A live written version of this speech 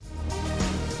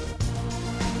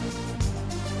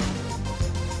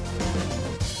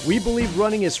We believe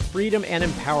running is freedom and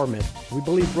empowerment. We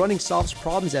believe running solves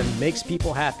problems and makes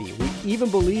people happy. We even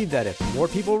believe that if more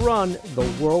people run,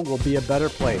 the world will be a better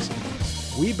place.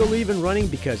 We believe in running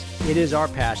because it is our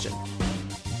passion.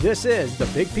 This is the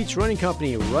Big Peach Running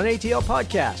Company RUNATL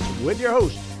Podcast with your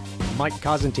host, Mike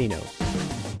Cosentino.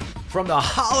 From the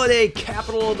holiday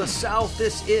capital of the South,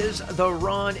 this is the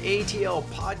RUNATL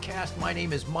Podcast. My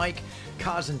name is Mike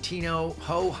Cosentino.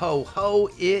 Ho, ho, ho.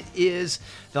 It is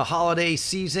the holiday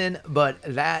season, but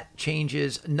that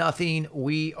changes nothing.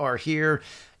 We are here.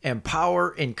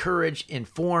 Empower, encourage,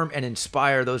 inform, and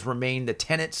inspire. Those remain the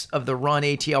tenets of the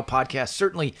RUNATL Podcast.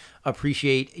 Certainly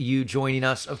appreciate you joining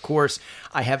us. Of course,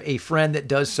 I have a friend that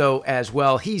does so as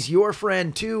well. He's your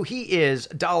friend too. He is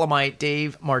Dolomite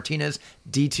Dave Martinez.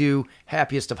 D2,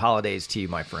 happiest of holidays to you,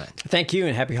 my friend. Thank you,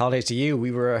 and happy holidays to you.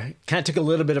 We were kind of took a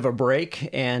little bit of a break,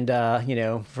 and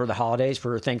for the holidays,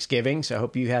 for Thanksgiving. So I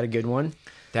hope you had a good one.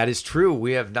 That is true.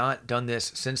 We have not done this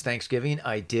since Thanksgiving.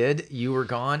 I did. You were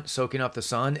gone, soaking up the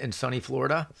sun in sunny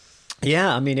Florida.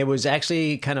 Yeah, I mean, it was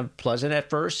actually kind of pleasant at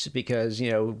first because,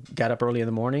 got up early in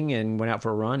the morning and went out for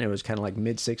a run. It was kind of like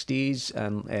mid-60s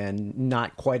and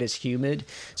not quite as humid,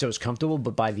 so it was comfortable.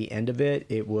 But by the end of it,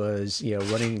 it was,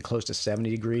 running close to 70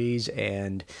 degrees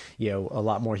and, a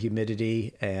lot more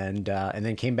humidity. And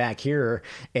then came back here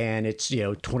and it's,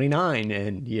 29.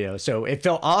 And, so it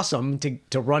felt awesome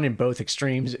to run in both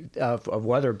extremes of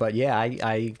weather. But yeah,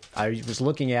 I was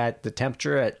looking at the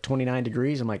temperature at 29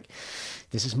 degrees. I'm like,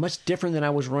 this is much different than I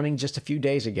was running just a few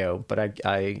days ago, but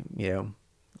I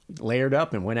layered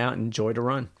up and went out and enjoyed a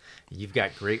run. You've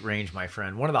got great range, my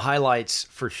friend. One of the highlights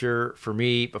for sure for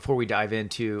me, before we dive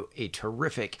into a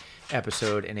terrific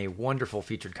episode and a wonderful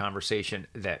featured conversation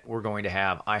that we're going to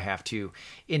have, I have to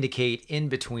indicate in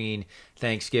between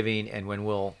Thanksgiving and when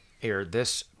we'll air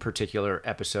this particular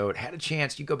episode, had a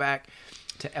chance, you go back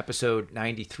to episode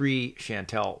 93,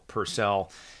 Chantel Purcell,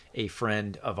 a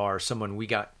friend of ours, someone we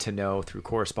got to know through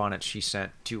correspondence she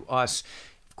sent to us.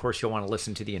 Of course, you'll want to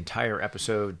listen to the entire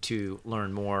episode to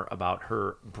learn more about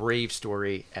her brave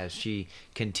story as she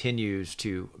continues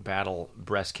to battle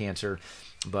breast cancer.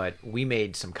 But we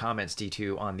made some comments,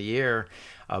 D2, on the air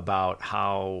about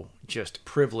how just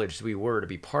privileged we were to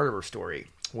be part of her story.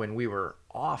 When we were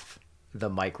off the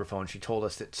microphone, she told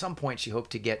us that at some point she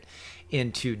hoped to get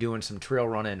into doing some trail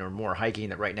running or more hiking,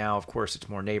 that right now, of course, it's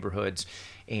more neighborhoods,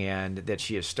 and that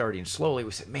she is starting slowly.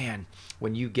 We said, man,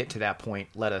 when you get to that point,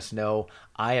 let us know.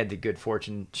 I had the good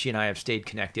fortune, she and I have stayed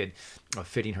connected, of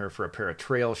fitting her for a pair of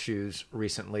trail shoes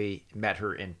recently, met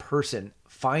her in person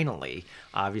finally,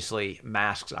 obviously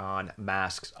masks on,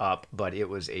 masks up, but it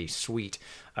was a sweet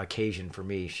occasion for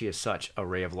me. She is such a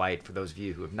ray of light. For those of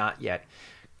you who have not yet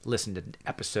listen to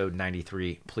episode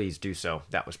 93, please do so.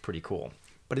 That was pretty cool.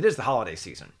 But it is the holiday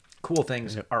season. Cool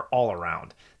things are all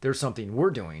around. There's something we're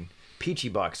doing, Peachy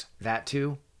Bucks, that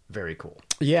too, very cool.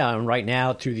 Yeah, and right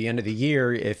now through the end of the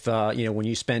year, if when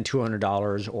you spend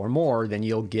 $200 or more, then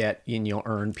you'll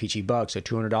earn Peachy Bucks. So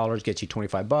 $200 gets you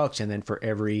 $25, and then for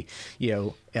every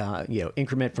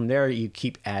increment from there, you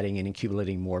keep adding and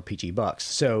accumulating more Peachy Bucks.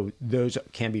 So those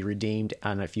can be redeemed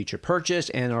on a future purchase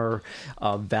and are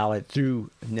valid through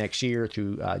next year,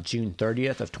 through June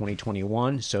 30th of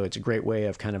 2021. So it's a great way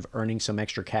of kind of earning some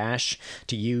extra cash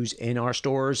to use in our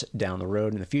stores down the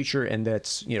road in the future. And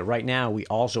that's, right now we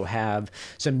also have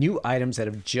some new items that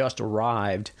have just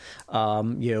arrived,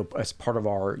 as part of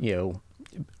our,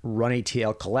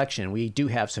 RUNATL collection. We do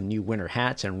have some new winter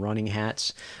hats and running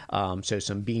hats, so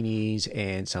some beanies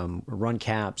and some run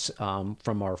caps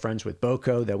from our friends with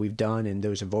Boco that we've done, and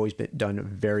those have always been done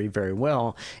very, very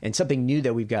well. And something new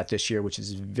that we've got this year, which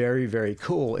is very, very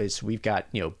cool, is we've got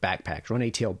backpacks,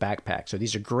 RUNATL backpacks. So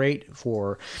these are great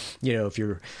for if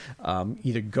you're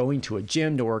either going to a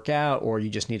gym to work out, or you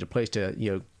just need a place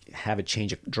to have a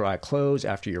change of dry clothes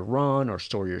after your run or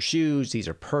store your shoes. These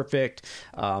are perfect.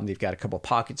 They've got a couple of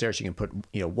pockets there so you can put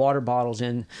water bottles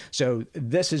in. So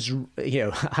this is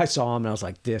I saw them and I was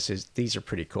like, these are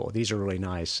pretty cool. These are really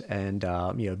nice. And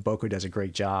Boco does a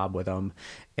great job with them,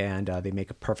 and they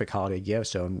make a perfect holiday gift.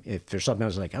 So if there's something I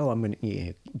was like, I'm going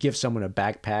to give someone a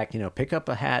backpack, pick up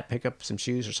a hat, pick up some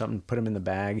shoes or something, put them in the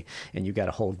bag, and you got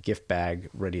a whole gift bag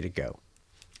ready to go.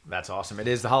 That's awesome. It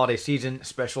is the holiday season.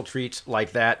 Special treats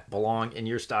like that belong in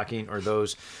your stocking or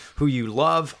those who you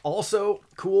love. Also,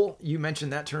 cool. You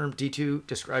mentioned that term, D2,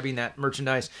 describing that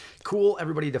merchandise. Cool.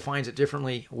 Everybody defines it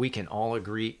differently. We can all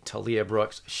agree. Taliyah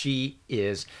Brooks, she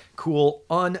is cool.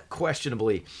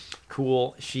 Unquestionably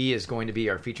cool. She is going to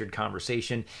be our featured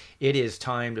conversation. It is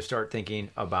time to start thinking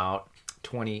about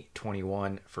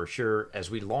 2021 for sure. As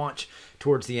we launch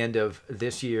towards the end of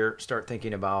this year, start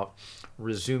thinking about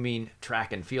resuming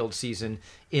track and field season,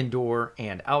 indoor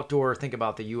and outdoor. Think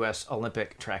about the U.S.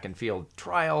 Olympic track and field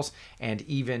trials and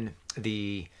even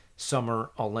the Summer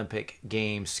Olympic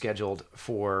Games scheduled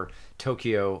for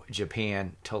Tokyo,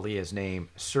 Japan. Taliyah's name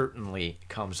certainly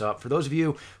comes up. For those of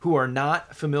you who are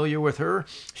not familiar with her,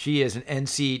 she is an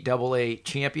NCAA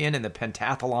champion in the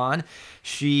pentathlon.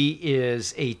 She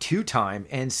is a two-time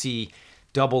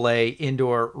NCAA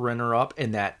indoor runner-up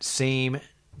in that same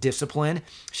discipline.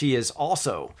 She has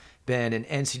also been an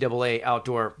NCAA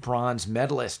outdoor bronze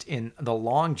medalist in the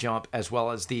long jump as well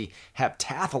as the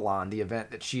heptathlon, the event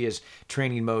that she is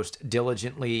training most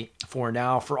diligently for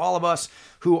now. For all of us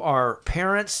who are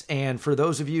parents and for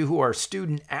those of you who are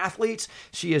student athletes,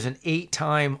 she is an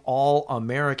 8-time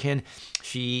All-American.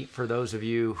 She, for those of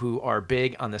you who are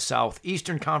big on the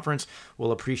Southeastern Conference,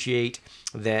 will appreciate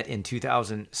that in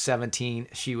 2017,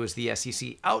 she was the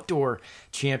SEC Outdoor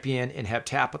Champion in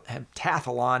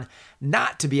heptathlon.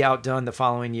 Not to be outdone the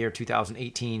following year,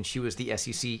 2018, she was the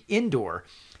SEC Indoor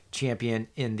Champion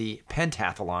in the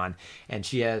pentathlon, and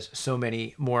she has so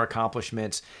many more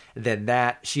accomplishments than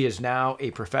that. She is now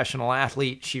a professional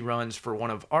athlete. She runs for one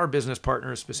of our business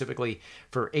partners, specifically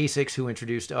for ASICS, who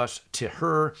introduced us to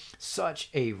her. Such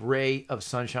a ray of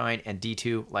sunshine, and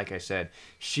D2, like I said,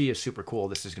 she is super cool.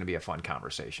 This is going to be a fun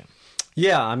conversation.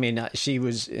 Yeah, I mean, she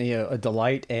was a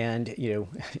delight, and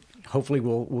hopefully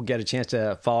we'll get a chance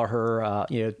to follow her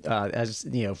as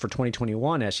for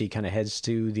 2021 as she kind of heads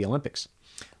to the Olympics.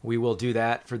 We will do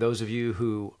that. For those of you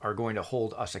who are going to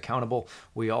hold us accountable,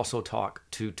 we also talk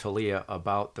to Taliyah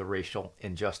about the racial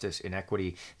injustice,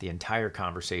 inequity, the entire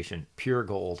conversation, pure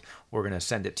gold. We're going to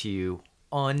send it to you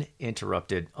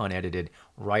uninterrupted, unedited,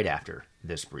 right after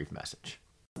this brief message.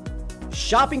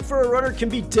 Shopping for a runner can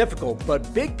be difficult,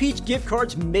 but Big Peach gift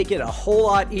cards make it a whole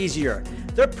lot easier.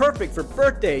 They're perfect for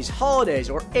birthdays, holidays,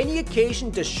 or any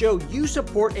occasion to show you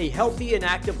support a healthy and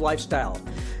active lifestyle.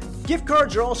 Gift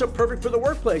cards are also perfect for the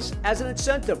workplace as an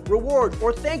incentive, reward,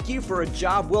 or thank you for a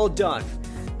job well done.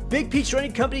 Big Peach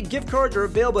Running Company gift cards are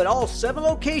available at all 7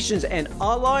 locations and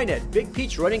online at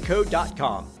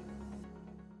bigpeachrunningco.com.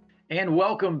 And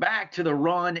welcome back to the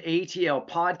RUNATL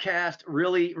Podcast.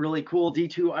 Really, really cool.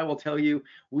 D2, I will tell you,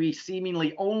 we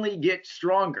seemingly only get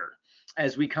stronger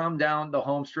as we come down the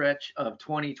home stretch of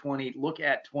 2020. Look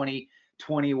at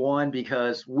 2021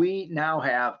 because we now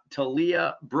have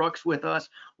Taliyah Brooks with us.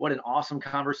 What an awesome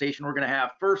conversation we're going to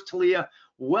have. First, Taliyah,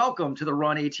 welcome to the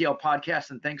RUNATL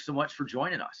Podcast, and thanks so much for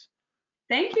joining us.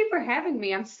 Thank you for having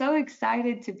me. I'm so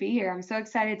excited to be here. I'm so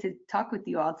excited to talk with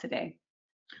you all today.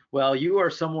 Well, you are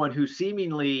someone who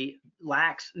seemingly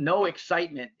lacks no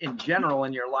excitement in general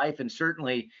in your life, and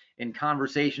certainly in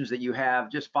conversations that you have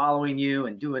just following you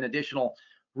and doing additional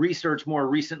research more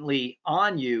recently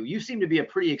on you. You seem to be a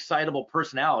pretty excitable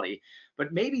personality,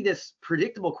 but maybe this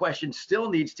predictable question still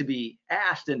needs to be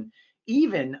asked. And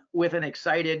even with an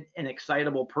excited and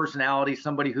excitable personality,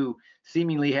 somebody who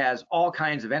seemingly has all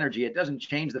kinds of energy, it doesn't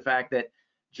change the fact that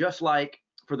just like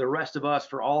for the rest of us,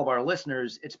 for all of our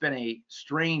listeners, it's been a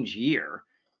strange year.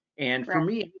 And for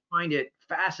me, I find it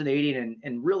fascinating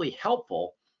and really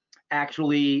helpful,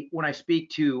 actually, when I speak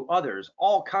to others,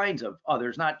 all kinds of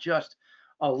others, not just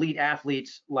elite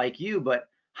athletes like you, but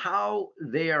how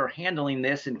they are handling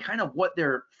this and kind of what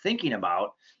they're thinking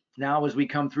about now as we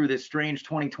come through this strange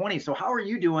 2020. So how are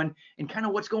you doing and kind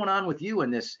of what's going on with you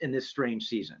in this strange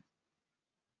season?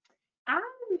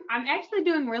 I'm actually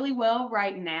doing really well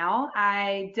right now.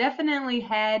 I definitely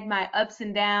had my ups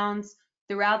and downs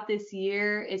throughout this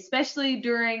year, especially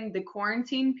during the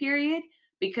quarantine period,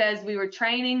 because we were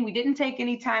training. We didn't take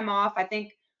any time off. I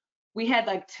think we had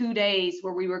like 2 days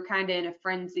where we were kind of in a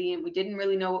frenzy and we didn't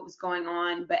really know what was going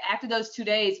on. But after those 2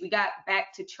 days, we got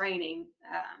back to training,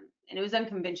 and it was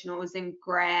unconventional. It was in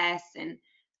grass and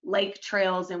lake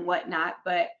trails and whatnot.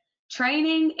 But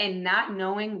training and not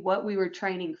knowing what we were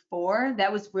training for, that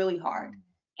was really hard.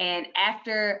 And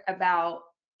after about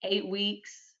 8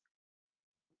 weeks,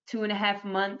 2.5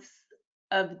 months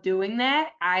of doing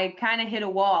that, I kind of hit a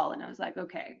wall and I was like,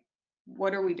 okay,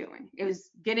 what are we doing? It was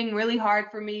getting really hard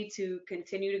for me to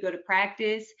continue to go to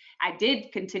practice. I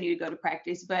did continue to go to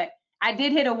practice, but I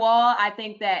did hit a wall. I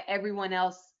think that everyone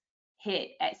else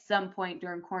hit at some point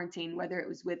during quarantine, whether it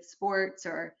was with sports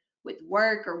or with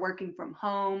work or working from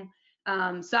home.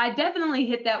 So I definitely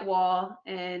hit that wall,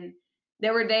 and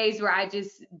there were days where I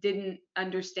just didn't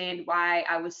understand why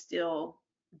I was still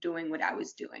doing what I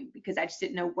was doing, because I just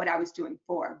didn't know what I was doing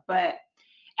for. But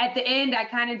at the end, I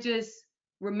kind of just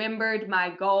remembered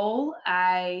my goal.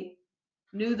 I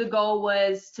knew the goal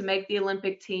was to make the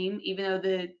Olympic team, even though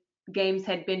the games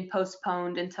had been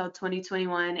postponed until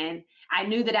 2021. And I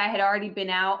knew that I had already been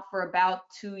out for about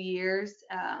 2 years.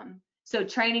 So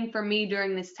training for me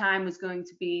during this time was going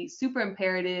to be super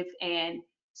imperative. And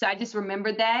so I just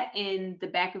remembered that in the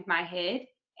back of my head.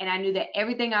 And I knew that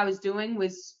everything I was doing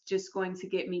was just going to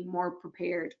get me more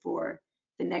prepared for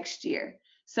the next year.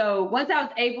 So once I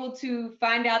was able to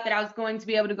find out that I was going to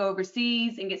be able to go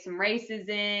overseas and get some races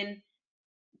in,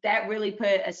 that really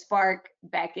put a spark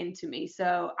back into me.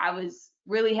 So I was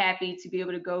really happy to be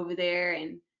able to go over there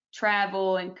and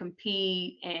travel and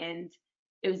compete. And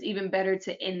it was even better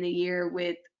to end the year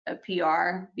with a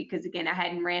PR because, again, I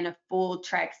hadn't ran a full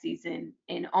track season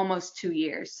in almost 2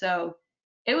 years. So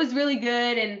it was really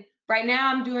good. And right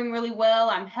now I'm doing really well.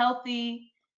 I'm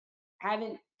healthy. I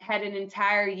haven't had an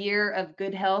entire year of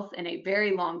good health in a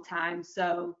very long time.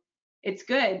 So it's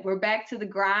good. We're back to the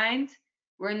grind.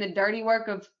 We're in the dirty work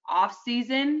of off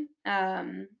season,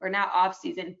 or not off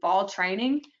season, fall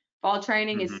training. Fall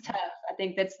training is tough. I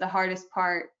think that's the hardest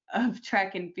part of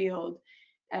track and field,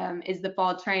 is the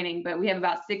fall training. But we have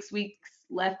about 6 weeks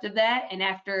left of that. And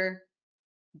after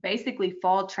basically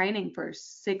fall training for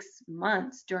 6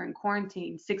 months during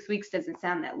quarantine, 6 weeks doesn't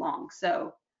sound that long.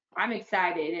 So I'm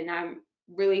excited and I'm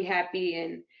really happy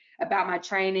and about my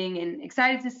training and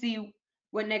excited to see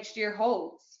what next year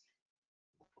holds.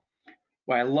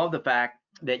 Well, I love the fact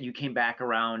that you came back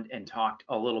around and talked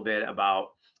a little bit about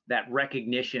that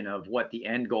recognition of what the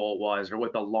end goal was or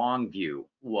what the long view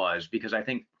was, because I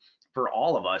think for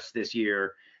all of us this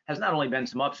year has not only been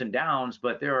some ups and downs,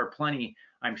 but there are plenty,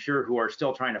 I'm sure, who are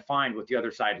still trying to find what the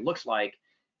other side looks like.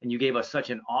 And you gave us such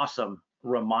an awesome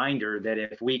reminder that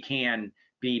if we can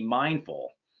be mindful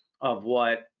of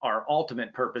what our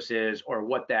ultimate purpose is or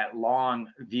what that long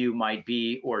view might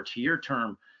be, or to your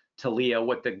term, Taliyah,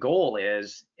 what the goal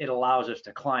is, it allows us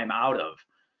to climb out of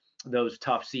those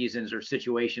tough seasons or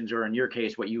situations, or in your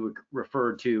case, what you would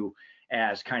refer to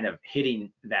as kind of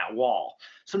hitting that wall.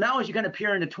 So now as you kind of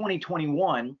peer into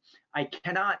 2021, I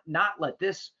cannot not let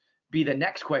this be the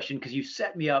next question, because you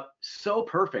set me up so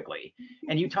perfectly.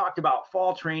 And you talked about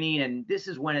fall training, and this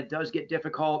is when it does get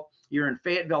difficult. You're in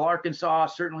Fayetteville, Arkansas.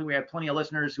 Certainly we have plenty of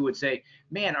listeners who would say,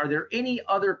 man, are there any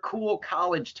other cool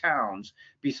college towns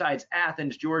besides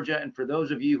Athens, Georgia? And for those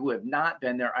of you who have not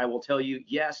been there, I will tell you,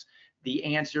 yes, the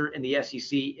answer in the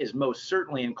SEC is most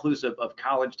certainly inclusive of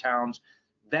college towns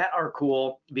that are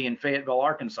cool, being Fayetteville,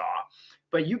 Arkansas.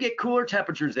 But you get cooler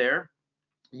temperatures there.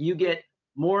 You get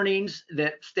mornings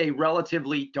that stay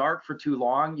relatively dark for too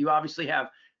long. You obviously have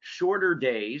shorter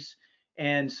days.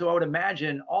 And so I would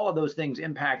imagine all of those things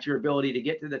impact your ability to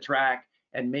get to the track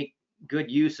and make good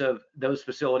use of those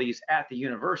facilities at the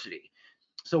university.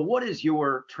 So what does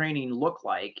your training look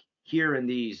like here in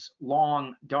these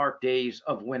long, dark days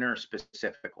of winter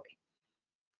specifically?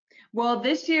 Well,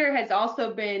 this year has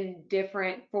also been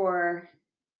different for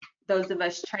those of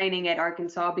us training at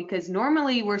Arkansas because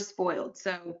normally we're spoiled.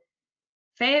 So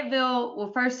Fayetteville,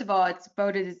 well, first of all, it's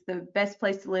voted as the best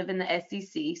place to live in the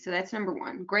SEC. So that's number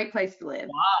one. Great place to live.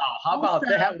 Wow. How about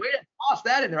that? Way to toss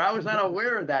that in there. I was not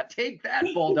aware of that. Take that,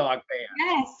 Bulldog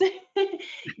fan. Yes.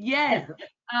 Yes.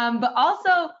 But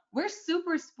also, we're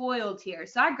super spoiled here.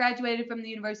 So I graduated from the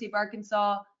University of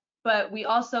Arkansas, but we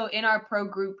also in our pro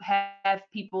group have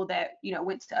people that,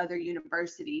 went to other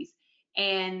universities.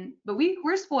 But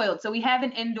we're spoiled. So we have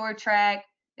an indoor track.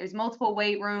 There's multiple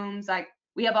weight rooms. Like,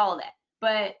 we have all of that.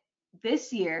 But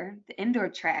this year, the indoor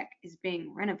track is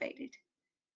being renovated.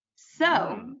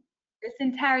 So this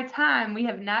entire time, we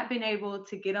have not been able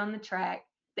to get on the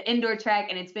indoor track,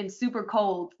 and it's been super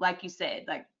cold, like you said,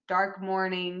 like dark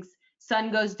mornings.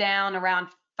 Sun goes down around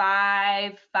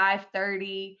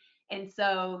 5:30. And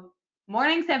so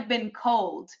mornings have been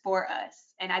cold for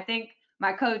us. And I think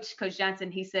my coach, Coach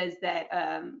Johnson, he says that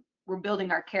we're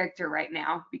building our character right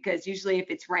now, because usually if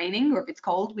it's raining or if it's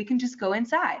cold, we can just go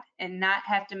inside and not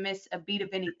have to miss a beat of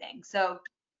anything. So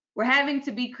we're having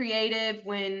to be creative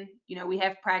when, we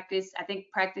have practice. I think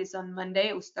practice on Monday,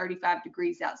 it was 35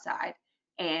 degrees outside,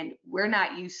 and we're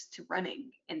not used to running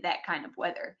in that kind of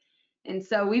weather. And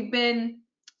so we've been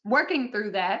working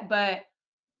through that, but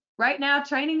right now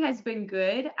training has been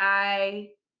good. I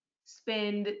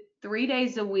spend 3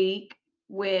 days a week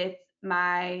with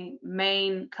my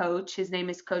main coach. His name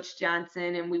is Coach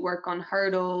Johnson, and we work on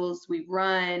hurdles, we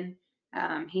run,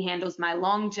 he handles my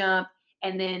long jump,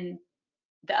 and then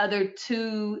the other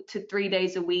 2 to 3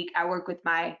 days a week I work with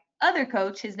my other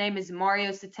coach. His name is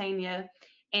Mario Satania,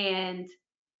 and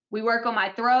we work on my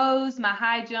throws, my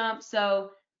high jump. So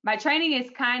my training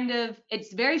is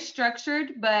it's very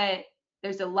structured, but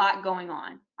there's a lot going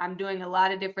on. I'm doing a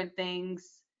lot of different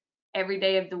things every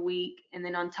day of the week. And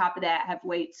then on top of that, I have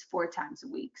weights 4 times a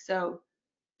week. So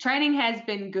training has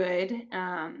been good.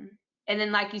 And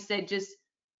then, like you said, just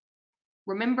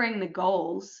remembering the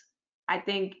goals. I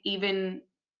think even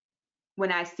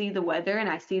when I see the weather and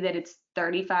I see that it's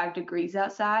 35 degrees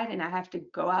outside and I have to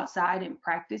go outside and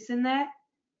practice in that,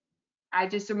 I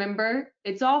just remember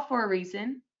it's all for a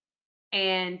reason.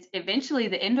 And eventually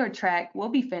the indoor track will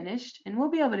be finished and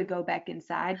we'll be able to go back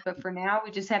inside. But for now,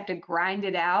 we just have to grind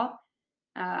it out.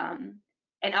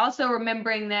 And also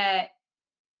remembering that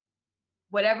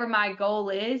whatever my goal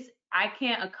is, I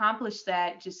can't accomplish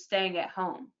that just staying at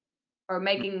home or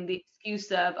making the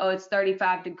excuse of, oh, it's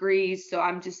 35 degrees, so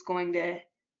I'm just going to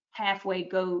halfway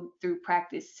go through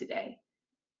practice today.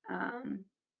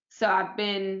 So I've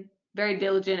been very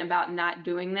diligent about not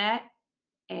doing that,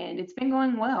 and it's been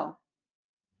going well.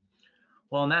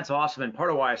 Well, and that's awesome. And part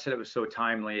of why I said it was so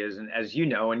timely is, and as you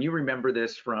know, and you remember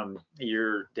this from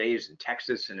your days in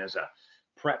Texas and as a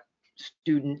prep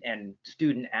student and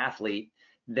student athlete,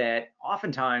 that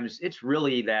oftentimes it's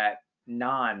really that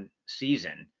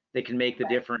non-season that can make the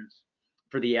difference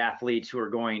for the athletes who are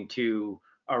going to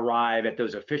arrive at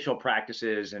those official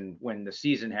practices and when the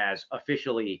season has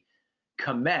officially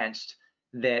commenced,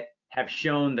 that have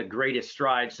shown the greatest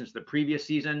strides since the previous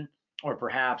season, or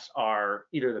perhaps are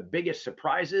either the biggest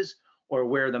surprises or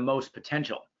where the most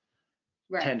potential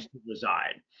tends to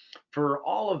reside. For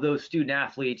all of those student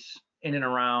athletes in and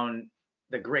around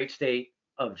the great state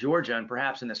of Georgia and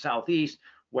perhaps in the Southeast,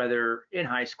 whether in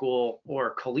high school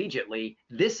or collegiately,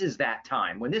 this is that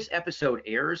time. When this episode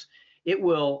airs, it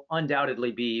will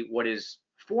undoubtedly be what is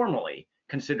formally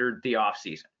considered the off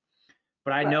season.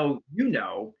 But I know,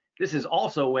 this is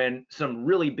also when some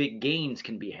really big gains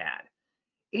can be had.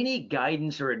 Any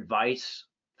guidance or advice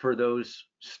for those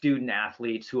student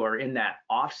athletes who are in that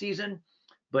off season,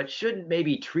 but shouldn't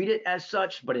maybe treat it as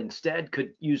such, but instead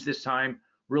could use this time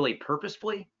really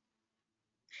purposefully?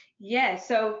 Yeah,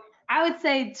 so I would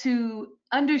say to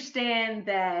understand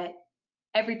that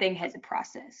everything has a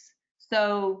process.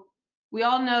 So we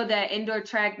all know that indoor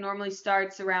track normally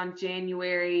starts around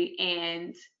January,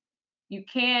 and you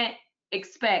can't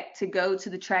expect to go to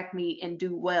the track meet and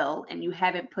do well and you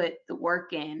haven't put the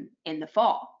work in the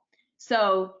fall.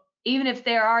 So even if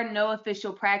there are no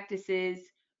official practices,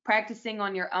 practicing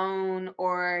on your own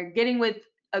or getting with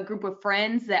a group of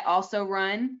friends that also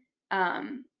run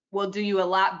will do you a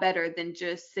lot better than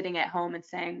just sitting at home and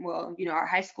saying, well, our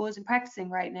high school isn't practicing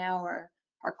right now, or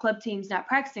our club team's not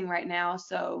practicing right now,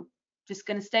 so just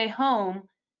going to stay home.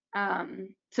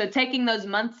 So taking those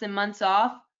months and months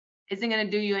off isn't going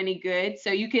to do you any good.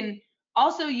 So you can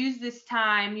also use this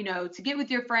time, to get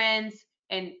with your friends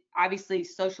and obviously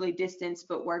socially distance,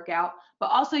 but work out, but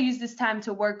also use this time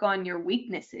to work on your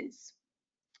weaknesses.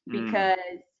 Because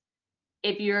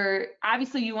if you're,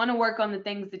 obviously you want to work on the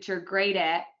things that you're great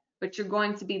at, but you're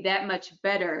going to be that much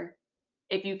better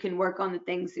if you can work on the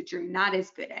things that you're not as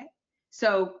good at.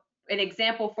 So an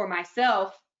example for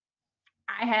myself,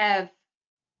 I've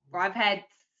had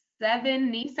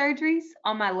 7 knee surgeries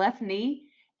on my left knee.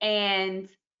 And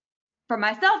for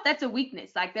myself, that's a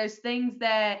weakness. Like there's things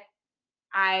that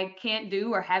I can't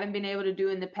do or haven't been able to do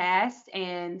in the past.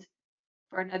 And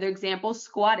for another example,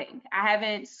 squatting. I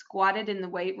haven't squatted in the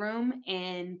weight room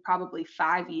in probably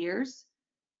 5 years.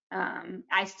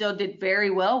 I still did very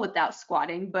well without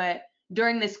squatting, but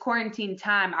during this quarantine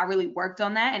time, I really worked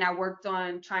on that, and I worked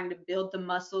on trying to build the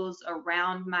muscles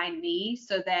around my knee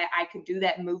so that I could do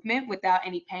that movement without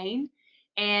any pain.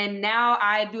 And now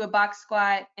I do a box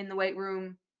squat in the weight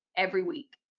room every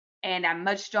week, and I'm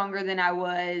much stronger than I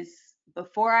was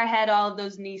before I had all of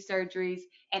those knee surgeries,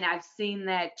 and I've seen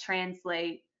that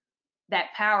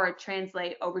power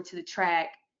translate over to the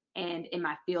track and in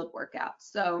my field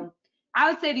workouts. So I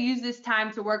would say to use this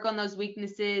time to work on those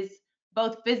weaknesses,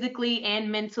 both physically and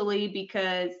mentally,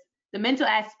 because the mental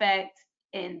aspect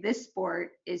in this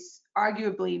sport is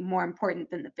arguably more important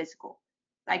than the physical.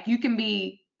 Like you can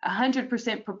be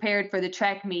 100% prepared for the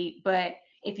track meet, but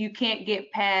if you can't get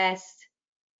past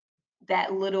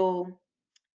that little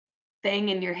thing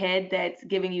in your head that's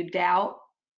giving you doubt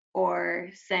or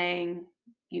saying,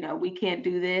 we can't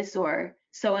do this, or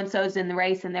so-and-so's in the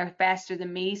race and they're faster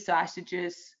than me, so I should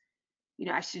just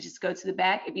go to the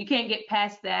back. If you can't get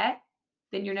past that,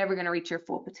 then you're never going to reach your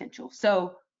full potential.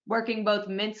 So working both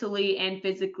mentally and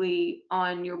physically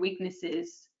on your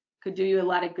weaknesses could do you a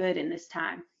lot of good in this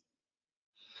time.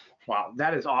 Wow,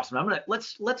 that is awesome.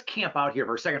 Let's camp out here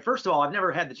for a second. First of all, I've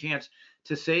never had the chance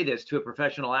to say this to a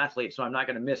professional athlete, so I'm not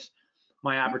going to miss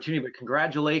my opportunity, but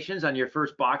congratulations on your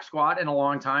first box squat in a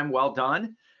long time. Well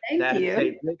done. Thank That you. is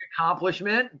a big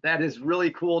accomplishment. That is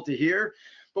really cool to hear.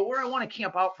 But where I want to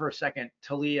camp out for a second,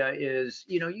 Taliyah, is,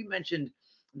 you mentioned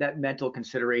that mental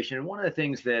consideration. And one of the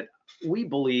things that we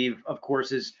believe, of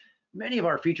course, is many of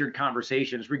our featured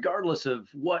conversations, regardless of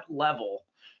what level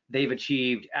they've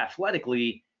achieved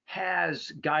athletically,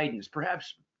 has guidance,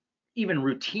 perhaps even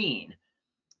routine,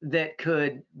 that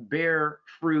could bear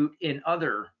fruit in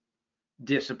other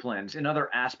disciplines and other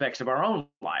aspects of our own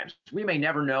lives. We may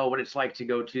never know what it's like to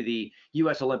go to the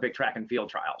U.S. Olympic track and field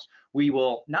trials. We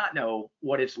will not know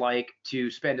what it's like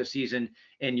to spend a season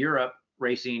in Europe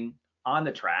racing on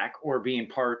the track or being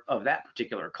part of that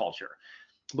particular culture.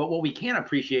 But what we can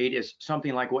appreciate is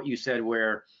something like what you said,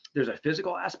 where there's a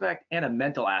physical aspect and a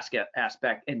mental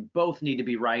aspect, and both need to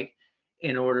be right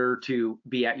in order to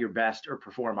be at your best or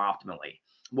perform optimally.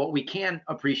 What we can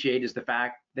appreciate is the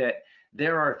fact that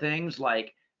there are things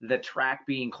like the track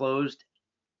being closed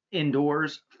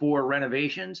indoors for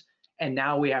renovations, and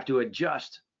now we have to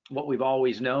adjust what we've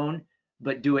always known,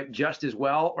 but do it just as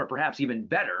well or perhaps even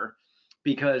better,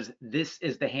 because this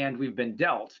is the hand we've been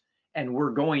dealt, and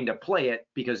we're going to play it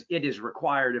because it is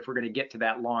required if we're going to get to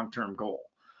that long-term goal.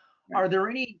 Are there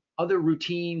any other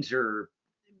routines or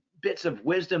bits of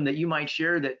wisdom that you might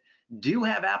share that do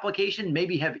have application,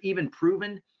 maybe have even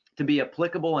proven to be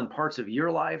applicable in parts of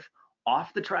your life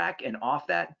off the track and off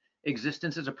that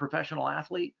existence as a professional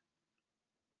athlete?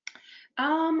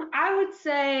 I would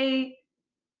say,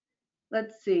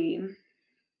 let's see.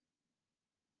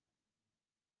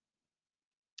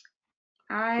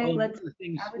 One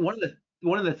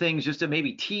of the things, just to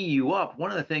maybe tee you up, one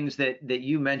of the things that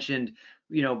you mentioned,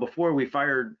 before we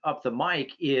fired up the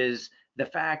mic, is the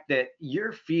fact that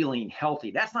you're feeling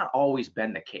healthy. That's not always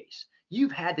been the case.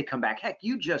 You've had to come back. Heck,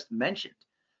 you just mentioned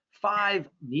 5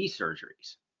 knee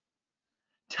surgeries.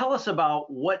 Tell us about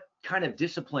what kind of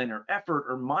discipline or effort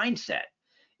or mindset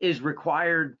is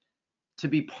required to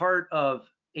be part of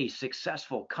a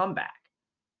successful comeback.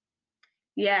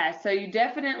 Yeah, so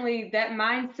that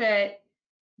mindset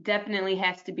definitely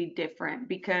has to be different,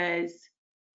 because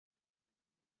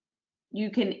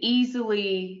you can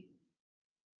easily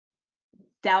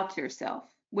doubt yourself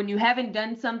when you haven't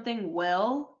done something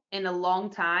well in a long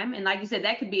time. And like you said,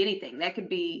 that could be anything. That could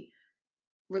be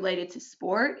related to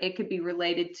sport. It could be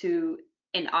related to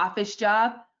an office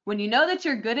job. When you know that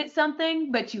you're good at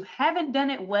something, but you haven't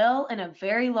done it well in a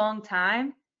very long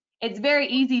time, it's very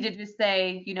easy to just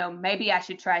say, maybe I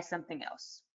should try something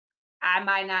else. I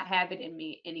might not have it in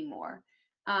me anymore.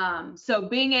 So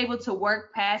being able to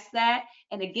work past that,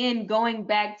 and again, going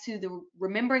back to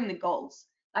remembering the goals.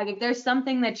 Like if there's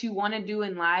something that you want to do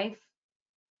in life,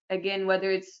 again, whether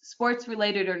it's sports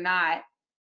related or not,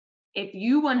 if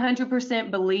you 100%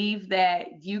 believe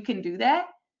that you can do that,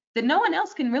 then no one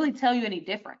else can really tell you any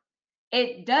different.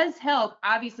 It does help,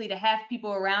 obviously, to have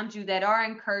people around you that are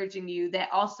encouraging you, that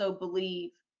also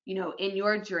believe, in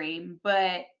your dream.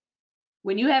 But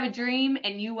when you have a dream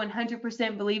and you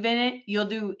 100% believe in it, you'll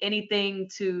do anything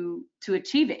to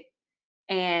achieve it.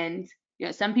 And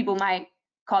some people might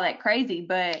call that crazy,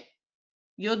 but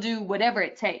you'll do whatever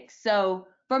it takes. So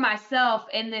for myself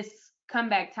in this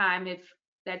comeback time, if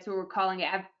that's what we're calling it,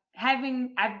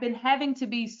 I've been having to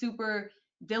be super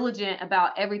diligent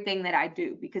about everything that I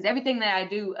do, because everything that I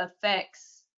do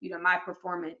affects, my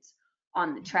performance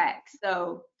on the track.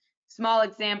 So small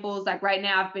examples, like right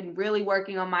now, I've been really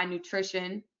working on my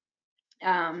nutrition,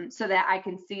 so that I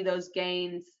can see those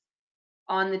gains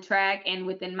on the track and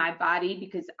within my body,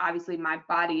 because obviously my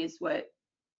body is what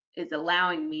is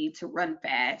allowing me to run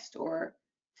fast or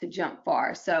to jump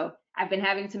far. So I've been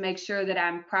having to make sure that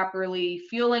I'm properly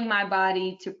fueling my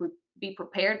body to be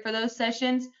prepared for those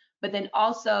sessions, but then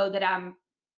also that I'm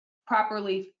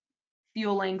properly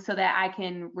fueling so that I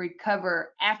can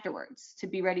recover afterwards to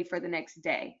be ready for the next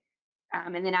day.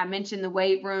 And then I mentioned the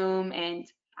weight room, and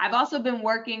I've also been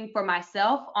working for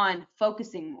myself on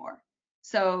focusing more.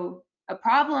 So a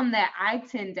problem that I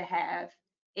tend to have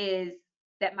is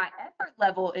that my effort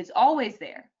level is always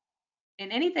there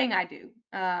in anything I do.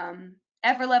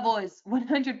 Effort level is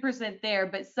 100% there,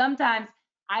 but sometimes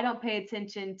I don't pay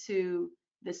attention to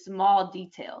the small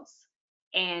details.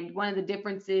 And one of the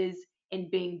differences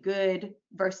in being good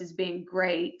versus being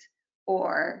great,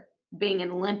 or being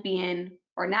an Olympian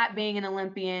or not being an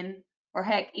Olympian, or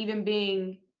heck, even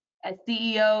being a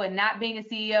CEO and not being a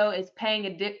CEO, is paying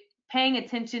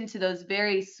attention to those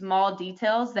very small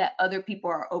details that other people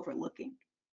are overlooking.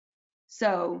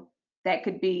 So that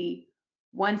could be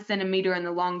 1 centimeter in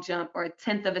the long jump, or a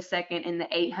tenth of a second in the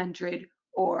 800,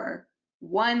 or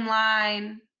one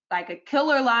line, like a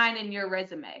killer line in your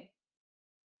resume.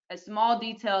 A small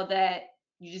detail that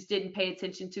you just didn't pay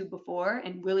attention to before,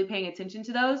 and really paying attention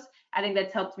to those, I think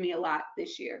that's helped me a lot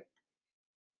this year.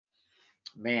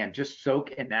 Man, just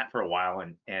soak in that for a while.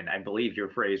 And I believe your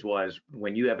phrase was,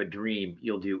 when you have a dream,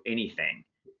 you'll do anything.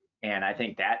 And I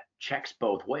think that checks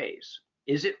both ways.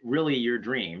 Is it really your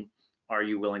dream? Are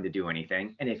you willing to do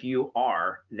anything? And if you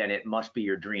are, then it must be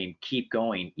your dream. Keep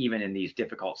going, even in these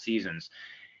difficult seasons.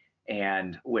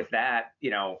 And with that,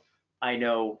 I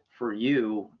know for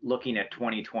you, looking at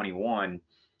 2021,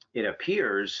 it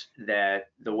appears that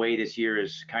the way this year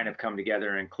has kind of come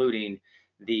together, including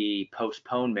the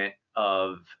postponement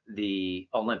of the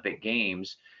Olympic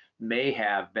Games, may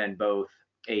have been both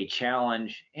a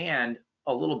challenge and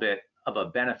a little bit of a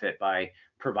benefit by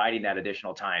providing that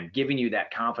additional time, giving you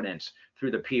that confidence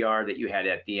through the PR that you had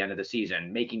at the end of the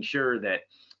season, making sure that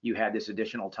you had this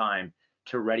additional time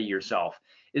to ready yourself.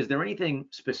 Is there anything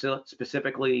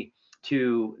specifically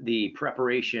to the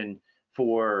preparation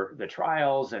for the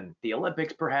trials and the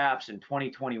Olympics perhaps in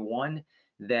 2021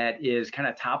 that is kind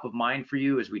of top of mind for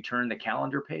you as we turn the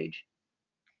calendar page?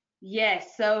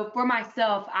 Yes. So for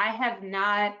myself, I have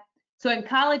not. So in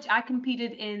college, I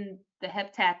competed in the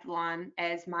heptathlon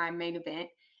as my main event.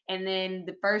 And then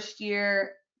the first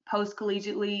year post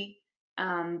collegiately,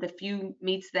 the few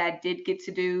meets that I did get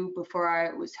to do before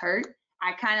I was hurt,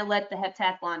 I kind of let the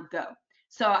heptathlon go.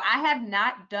 So I have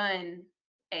not done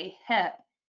a hep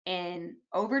in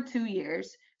over 2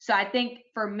 years. So I think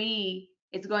for me,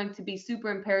 it's going to be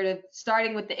super imperative,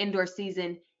 starting with the indoor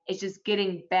season, is just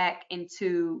getting back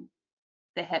into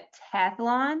the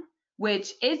heptathlon,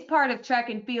 which is part of track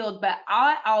and field. But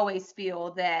I always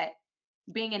feel that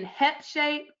being in hep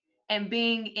shape and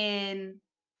being in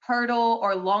hurdle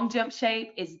or long jump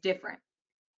shape is different.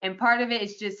 And part of it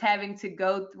is just having to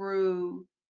go through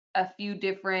a few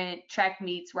different track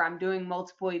meets where I'm doing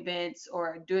multiple events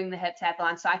or doing the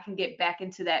heptathlon so I can get back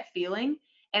into that feeling.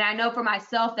 And I know for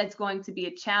myself, that's going to be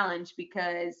a challenge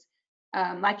because,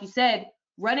 like you said,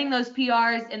 running those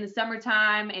PRs in the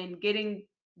summertime and getting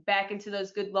back into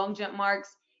those good long jump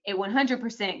marks, it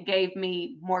 100% gave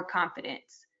me more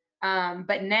confidence.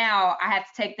 But now I have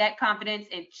to take that confidence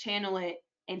and channel it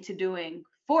into doing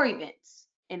 4 events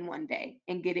in one day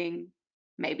and getting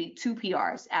maybe 2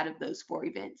 PRs out of those 4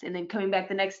 events, and then coming back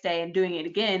the next day and doing it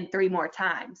again 3 more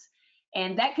times.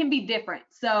 And that can be different.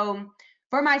 So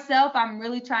for myself, I'm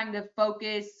really trying to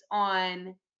focus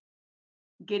on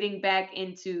getting back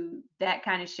into that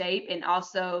kind of shape, and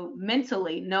also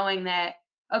mentally knowing that,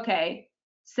 okay,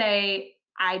 say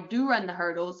I do run the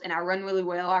hurdles and I run really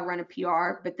well, I run a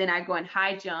PR, but then I go in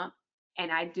high jump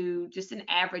and I do just an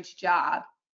average job,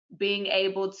 being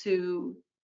able to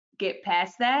get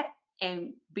past that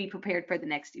and be prepared for the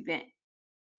next event.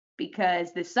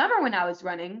 Because this summer when I was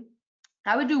running,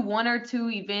 I would do 1 or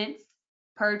 2 events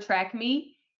per track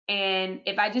meet. And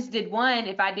if I just did one,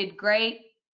 if I did great,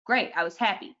 I was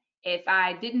happy. If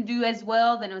I didn't do as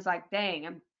well, then it was like, dang,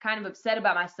 I'm kind of upset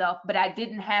about myself, but I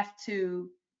didn't have to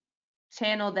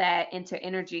channel that into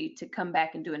energy to come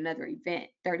back and do another event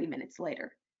 30 minutes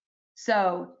later.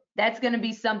 So that's going to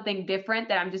be something different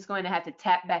that I'm just going to have to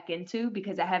tap back into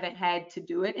because I haven't had to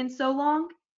do it in so long,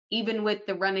 even with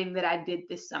the running that I did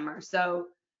this summer. So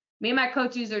me and my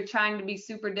coaches are trying to be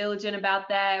super diligent about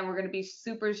that, and we're going to be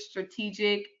super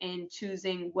strategic in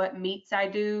choosing what meets I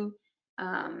do,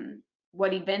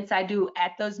 what events I do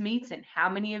at those meets, and how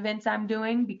many events I'm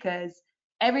doing, because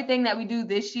everything that we do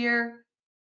this year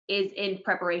is in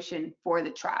preparation for the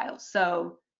trials.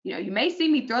 So, you may see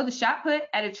me throw the shot put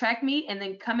at a track meet and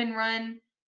then come and run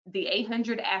the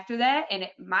 800 after that, and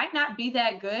it might not be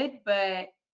that good, but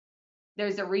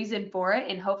there's a reason for it,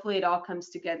 and hopefully it all comes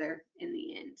together in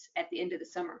the end, at the end of the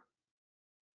summer.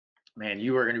 Man,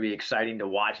 you are going to be exciting to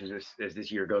watch as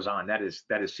this year goes on. That is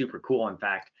super cool. In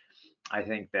fact, I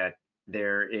think that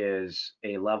there is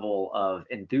a level of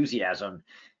enthusiasm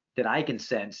that I can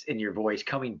sense in your voice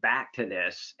coming back to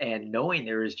this, and knowing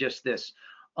there is just this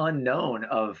unknown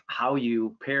of how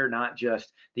you pair not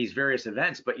just these various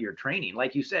events, but your training.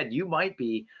 Like you said, you might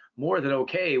be more than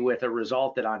okay with a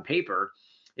result that on paper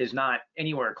is not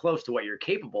anywhere close to what you're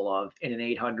capable of in an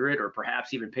 800, or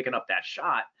perhaps even picking up that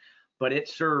shot, but it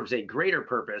serves a greater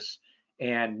purpose,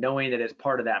 and knowing that it's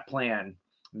part of that plan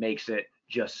makes it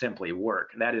just simply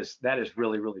work. That is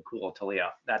really, really cool, Taliyah.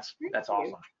 That's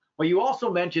awesome. Well, you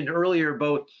also mentioned earlier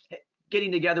both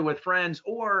getting together with friends,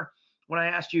 or when I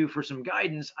asked you for some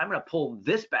guidance, I'm going to pull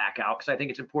this back out because I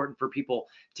think it's important for people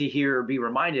to hear, be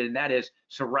reminded, and that is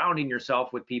surrounding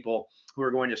yourself with people who are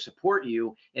going to support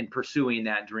you in pursuing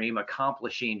that dream,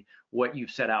 accomplishing what you've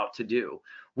set out to do.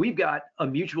 We've got a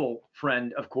mutual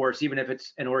friend, of course, even if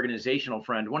it's an organizational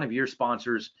friend. One of your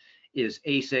sponsors is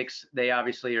ASICS. They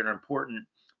obviously are an important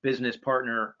business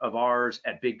partner of ours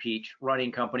at Big Peach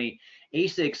Running Company.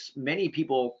 ASICS, many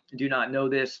people do not know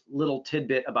this little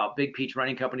tidbit about Big Peach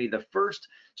Running Company. The first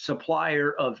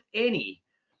supplier of any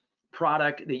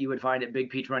product that you would find at Big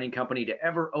Peach Running Company to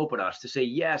ever open us, to say,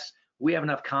 yes, we have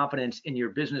enough confidence in your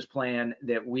business plan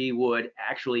that we would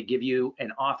actually give you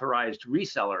an authorized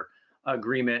reseller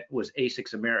agreement, was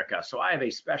ASICS America. So I have a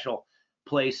special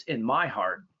place in my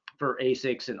heart for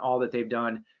ASICS and all that they've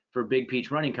done for Big Peach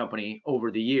Running Company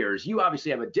over the years. You obviously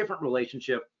have a different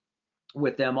relationship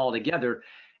with them altogether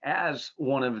as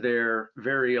one of their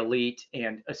very elite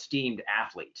and esteemed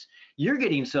athletes. You're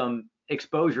getting some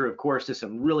exposure, of course, to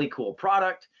some really cool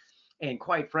product, and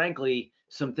quite frankly,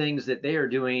 some things that they are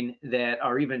doing that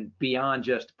are even beyond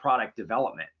just product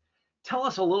development. Tell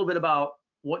us a little bit about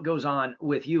what goes on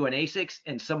with you and ASICS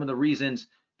and some of the reasons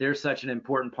they're such an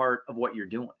important part of what you're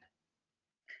doing.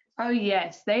 Oh,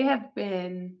 yes, they have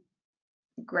been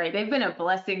great. They've been a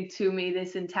blessing to me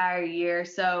this entire year.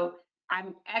 So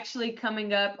I'm actually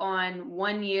coming up on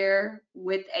 1 year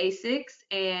with ASICS,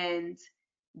 and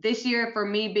this year for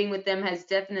me being with them has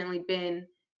definitely been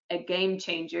a game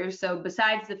changer. So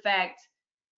besides the fact,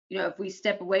 if we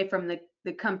step away from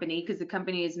the company, because the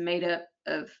company is made up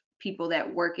of people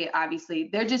that work it, obviously,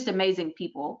 they're just amazing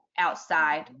people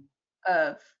outside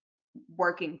of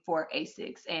working for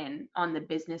ASICS and on the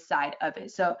business side of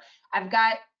it. So I've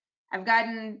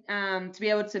gotten to be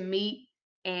able to meet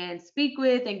and speak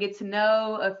with and get to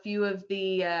know a few of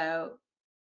the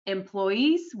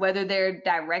employees, whether they're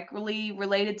directly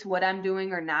related to what I'm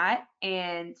doing or not.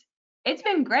 And it's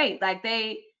been great. Like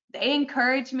they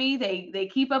encourage me, they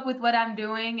keep up with what I'm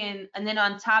doing, and then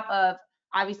on top of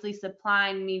obviously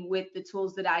supplying me with the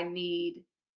tools that I need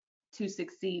to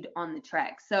succeed on the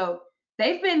track. So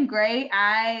they've been great.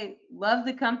 I love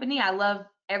the company. I love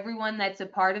everyone that's a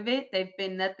part of it. They've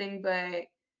been nothing but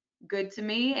good to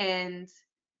me, and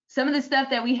some of the stuff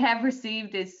that we have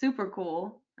received is super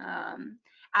cool.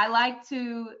 I like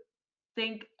to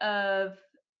think of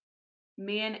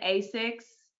me and ASICS,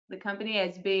 the company,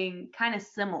 as being kind of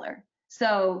similar.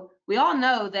 So we all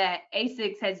know that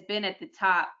ASICS has been at the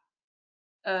top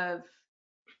of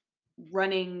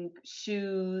running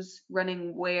shoes,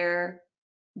 running wear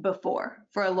before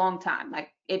for a long time. Like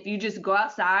if you just go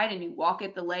outside and you walk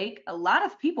at the lake, a lot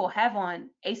of people have on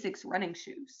ASICS running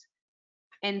shoes.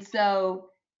 And so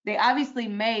they obviously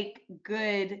make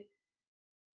good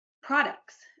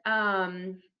products.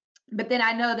 But then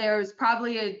I know there was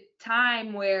probably a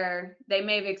time where they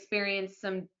may have experienced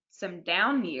some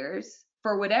down years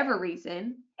for whatever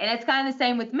reason. And it's kind of the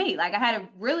same with me. Like I had a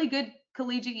really good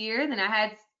collegiate year, then I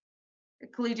had a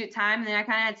collegiate time, and then I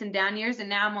kind of had some down years, and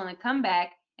now I'm on a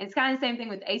comeback. And it's kind of the same thing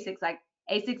with ASICS. Like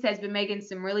ASICS has been making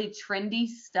some really trendy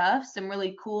stuff, some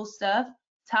really cool stuff,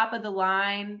 top of the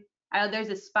line. I know there's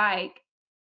a spike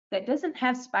that doesn't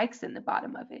have spikes in the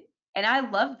bottom of it, and I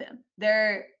love them.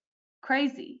 They're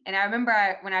crazy. And I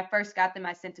remember when I first got them,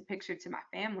 I sent a picture to my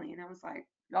family, and I was like,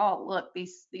 y'all, look,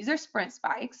 these are sprint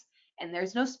spikes, and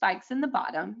there's no spikes in the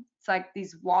bottom. It's like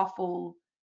these waffle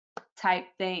type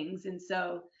things. And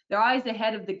so they're always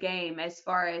ahead of the game as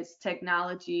far as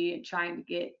technology and trying to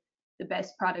get the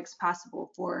best products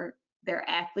possible for their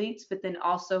athletes, but then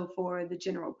also for the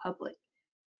general public.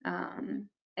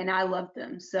 And I love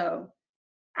them. So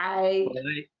I was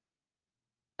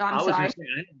going to say,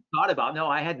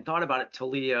 I hadn't thought about it,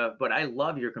 Taliyah, but I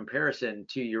love your comparison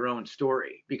to your own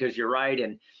story, because you're right.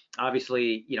 And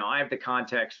obviously, I have the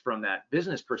context from that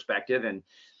business perspective, and,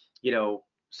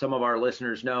 some of our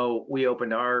listeners know we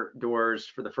opened our doors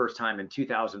for the first time in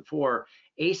 2004.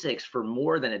 ASICS, for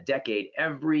more than a decade,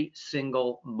 every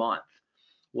single month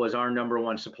was our number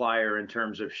one supplier in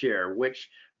terms of share. Which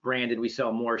brand did we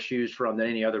sell more shoes from than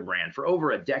any other brand? For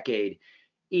over a decade,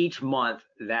 each month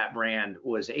that brand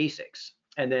was ASICS.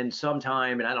 And then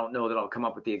sometime, and I don't know that I'll come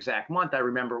up with the exact month, I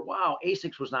remember, wow,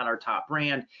 ASICS was not our top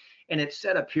brand. And it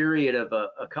set a period of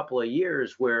a couple of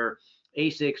years where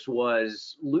ASICS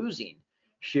was losing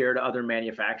share to other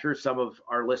manufacturers. Some of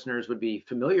our listeners would be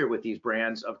familiar with these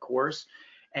brands, of course.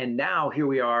 And now here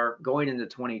we are going into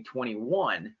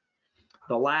 2021,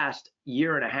 the last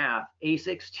year and a half.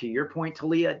 ASICS, to your point,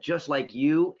 Taliyah, just like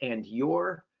you and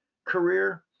your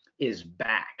career, is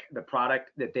back. The product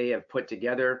that they have put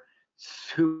together,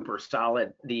 super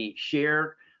solid. The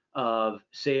share of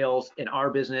sales in our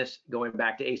business going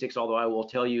back to ASICS, although I will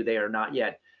tell you they are not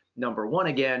yet number one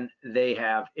again, they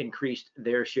have increased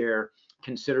their share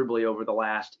considerably over the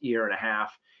last year and a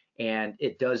half. And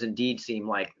it does indeed seem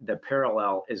like the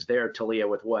parallel is there, Taliyah,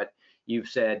 with what you've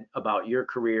said about your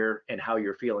career and how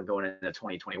you're feeling going into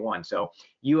 2021. So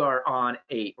you are on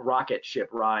a rocket ship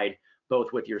ride,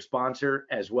 both with your sponsor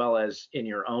as well as in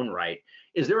your own right.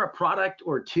 Is there a product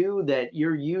or two that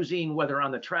you're using, whether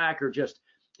on the track or just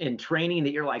in training,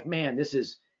 that you're like, man, this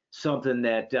is something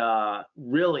that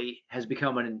really has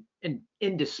become an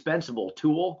indispensable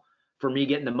tool for me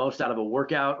getting the most out of a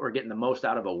workout or getting the most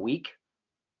out of a week?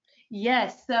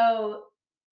 Yes. So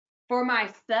for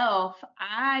myself,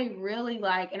 I really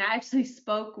like, and I actually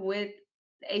spoke with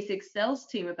the ASICS sales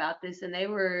team about this, and they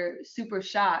were super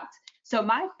shocked. So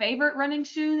my favorite running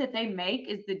shoe that they make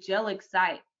is the Gel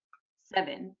Excite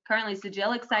 7. Currently, it's the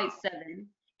Gel Excite 7.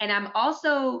 And I'm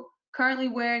also currently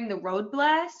wearing the Road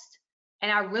Blast,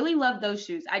 and I really love those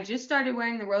shoes. I just started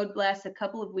wearing the Road Blast a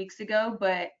couple of weeks ago,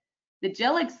 but the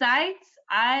Gel Excites,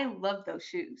 I love those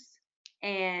shoes.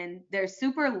 And they're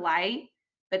super light,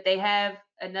 but they have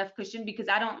enough cushion because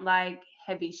I don't like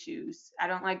heavy shoes. I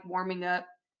don't like warming up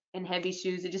in heavy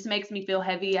shoes. It just makes me feel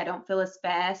heavy. I don't feel as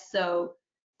fast. So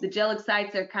the Gel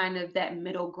Excites are kind of that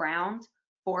middle ground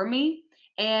for me.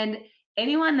 And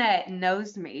anyone that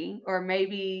knows me, or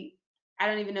maybe, I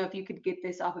don't even know if you could get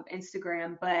this off of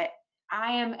Instagram, but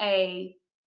I am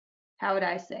how would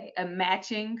I say, a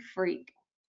matching freak.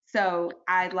 So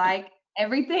I like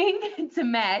everything to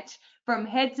match from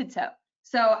head to toe.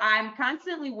 So I'm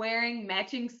constantly wearing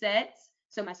matching sets.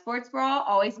 So my sports bra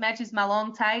always matches my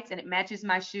long tights and it matches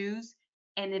my shoes.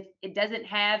 And if it doesn't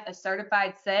have a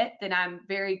certified set, then I'm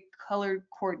very color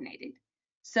coordinated.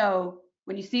 So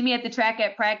when you see me at the track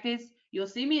at practice, you'll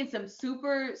see me in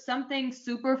something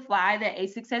super fly that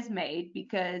ASICS has made,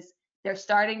 because they're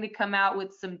starting to come out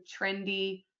with some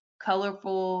trendy,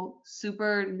 colorful,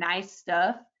 super nice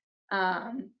stuff.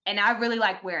 And I really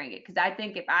like wearing it because I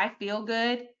think if I feel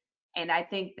good, and I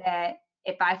think that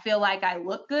if I feel like I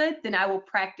look good, then I will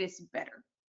practice better,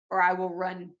 or I will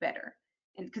run better.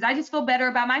 And because I just feel better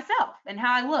about myself and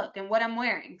how I look and what I'm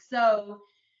wearing. So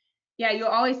yeah, you'll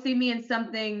always see me in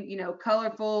something,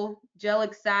 colorful, Gel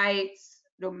Excites.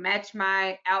 It'll match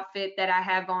my outfit that I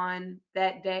have on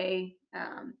that day.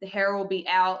 The hair will be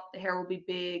out, the hair will be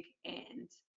big, and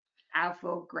I'll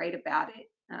feel great about it.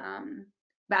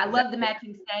 But I love the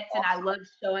matching sets, and I love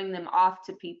showing them off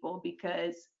to people,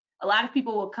 because a lot of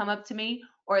people will come up to me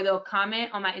or they'll comment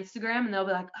on my Instagram and they'll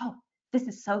be like, oh, this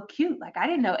is so cute. Like, I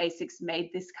didn't know ASICS made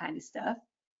this kind of stuff.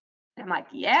 And I'm like,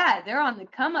 yeah, they're on the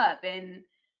come up. And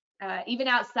even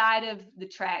outside of the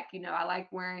track, I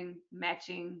like wearing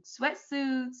matching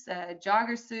sweatsuits,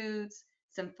 jogger suits,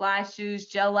 some fly shoes,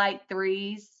 Gel Light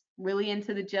 3s, really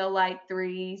into the Gel Light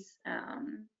 3s.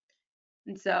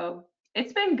 And so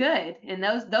it's been good. And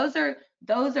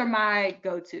those are my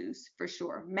go-tos for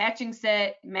sure. Matching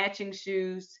set, matching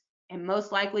shoes, and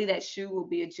most likely that shoe will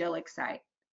be a Gel Excite.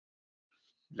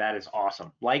 That is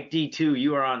awesome. Like D2,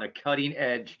 you are on the cutting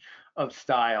edge of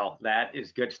style. That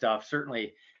is good stuff.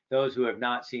 Certainly, those who have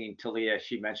not seen Taliyah,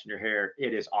 she mentioned her hair.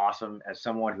 It is awesome. As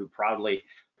someone who proudly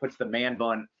puts the man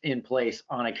bun in place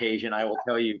on occasion, I will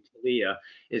tell you, Taliyah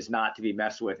is not to be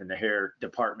messed with in the hair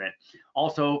department.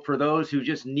 Also, for those who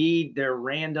just need their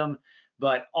random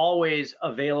but always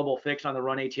available fix on the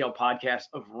RUNATL podcast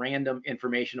of random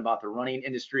information about the running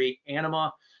industry,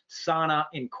 Anima Sana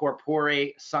Incorpore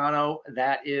Sano.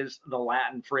 That is the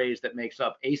Latin phrase that makes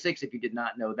up ASICS. If you did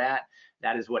not know that,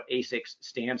 that is what ASICS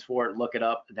stands for. Look it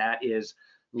up. That is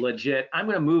legit. I'm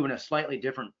going to move in a slightly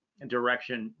different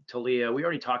direction, Taliyah. We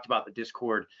already talked about the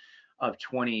discord of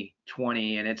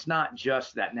 2020, and it's not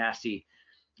just that nasty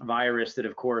virus that,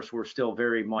 of course, we're still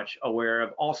very much aware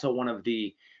of. Also, one of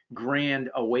the grand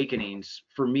awakenings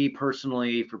for me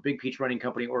personally, for Big Peach Running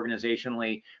Company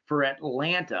organizationally, for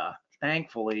Atlanta,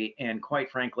 thankfully, and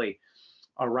quite frankly,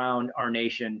 around our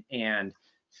nation, and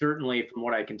certainly from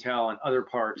what I can tell in other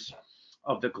parts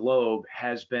of the globe,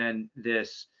 has been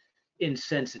this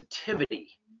insensitivity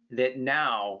that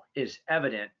now is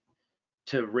evident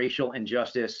to racial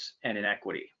injustice and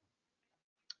inequity.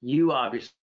 You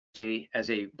obviously, as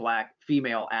a Black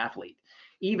female athlete,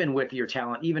 even with your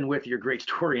talent, even with your great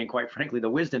story, and quite frankly, the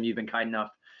wisdom you've been kind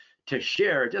enough to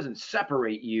share, it doesn't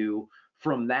separate you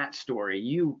from that story.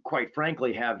 You, quite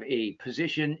frankly, have a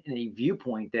position and a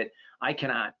viewpoint that I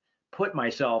cannot put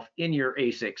myself in your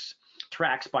ASICS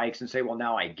track spikes and say, well,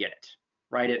 now I get it,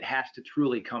 right? It has to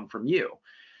truly come from you.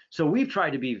 So we've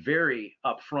tried to be very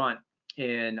upfront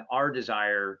in our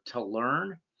desire to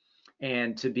learn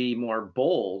and to be more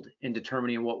bold in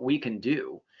determining what we can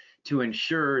do to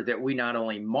ensure that we not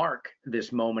only mark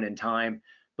this moment in time,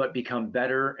 but become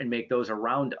better and make those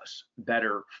around us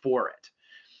better for it.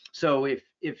 So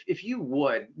if you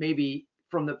would, maybe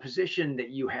from the position that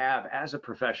you have as a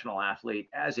professional athlete,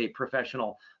 as a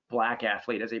professional Black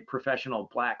athlete, as a professional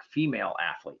Black female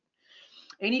athlete,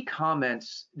 any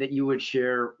comments that you would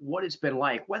share what it's been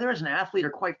like, whether as an athlete or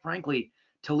quite frankly,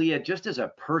 Taliyah, just as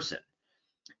a person,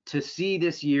 to see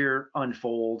this year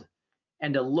unfold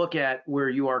and to look at where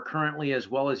you are currently as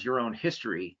well as your own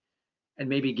history, and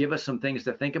maybe give us some things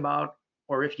to think about,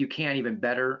 or if you can, even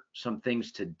better, some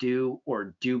things to do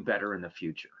or do better in the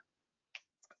future?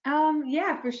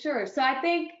 Yeah, for sure. So I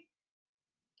think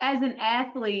as an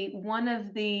athlete, one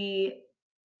of the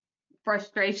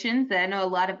frustrations that I know a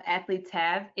lot of athletes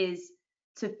have is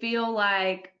to feel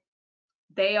like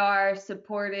they are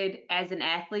supported as an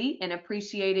athlete and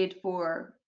appreciated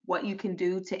for what you can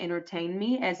do to entertain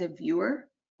me as a viewer,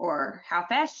 or how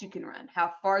fast you can run,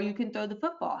 how far you can throw the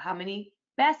football, how many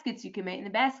baskets you can make in the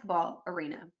basketball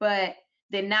arena, but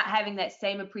then not having that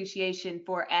same appreciation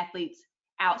for athletes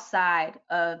outside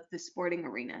of the sporting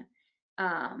arena.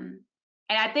 And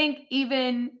I think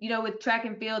even, with track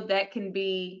and field, that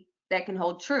can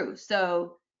hold true.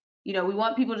 So, we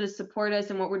want people to support us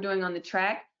in what we're doing on the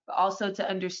track, but also to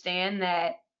understand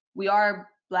that we are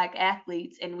Black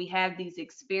athletes and we have these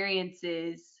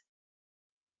experiences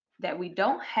that we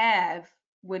don't have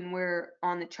when we're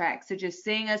on the track. So just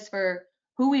seeing us for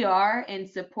who we are and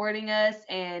supporting us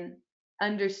and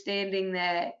understanding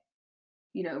that,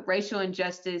 racial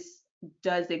injustice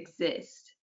does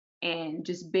exist, and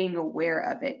just being aware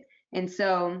of it. And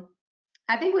so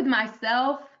I think with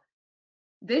myself,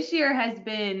 this year has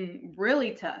been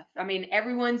really tough. I mean,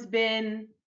 everyone's been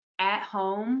at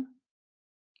home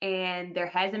and there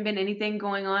hasn't been anything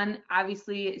going on,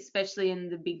 obviously, especially in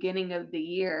the beginning of the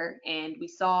year. And we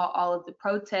saw all of the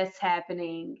protests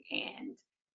happening and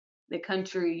the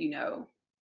country,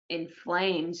 in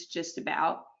flames just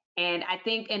about. And I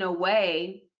think in a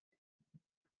way,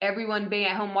 everyone being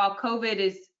at home, while COVID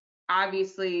is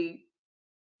obviously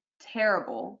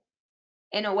terrible,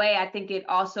 in a way, I think it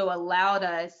also allowed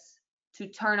us to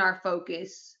turn our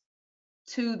focus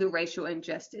to the racial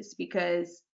injustice.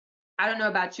 Because I don't know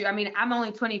about you, I mean, I'm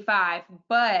only 25,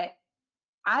 but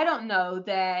I don't know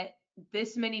that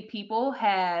this many people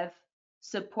have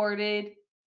supported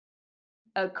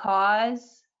a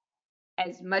cause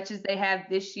as much as they have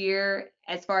this year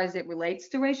as far as it relates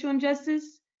to racial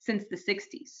injustice since the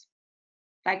 60s.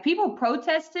 Like, people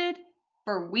protested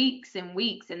for weeks and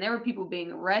weeks, and there were people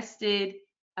being arrested,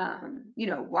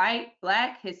 white,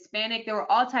 Black, Hispanic. There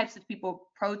were all types of people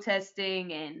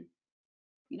protesting and,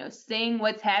 seeing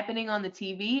what's happening on the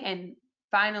TV and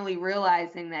finally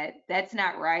realizing that that's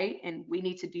not right and we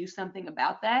need to do something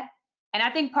about that. And I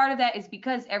think part of that is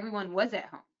because everyone was at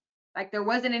home. Like, there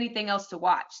wasn't anything else to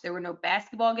watch. There were no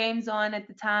basketball games on at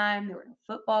the time. There were no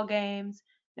football games.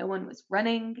 No one was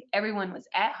running. Everyone was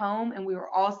at home, and we were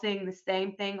all seeing the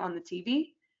same thing on the TV.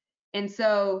 And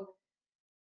so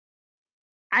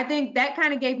I think that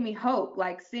kind of gave me hope,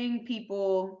 like seeing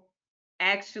people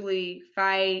actually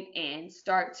fight and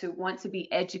start to want to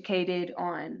be educated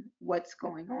on what's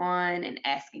going on and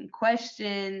asking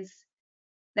questions.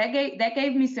 That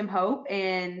gave me some hope,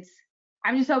 and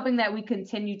I'm just hoping that we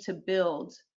continue to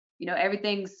build.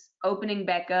 Everything's opening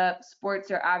back up.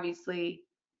 Sports are obviously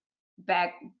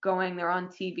back going. They're on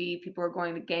TV. People are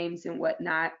going to games and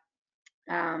whatnot.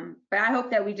 But I hope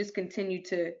that we just continue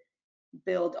to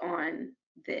build on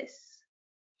this.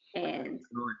 And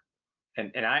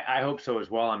I hope so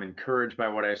as well. I'm encouraged by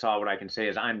what I saw. What I can say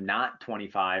is I'm not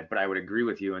 25, but I would agree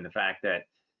with you in the fact that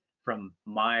from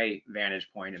my vantage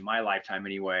point in my lifetime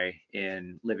anyway,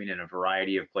 in living in a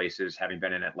variety of places, having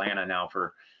been in Atlanta now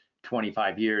for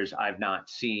 25 years, I've not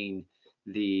seen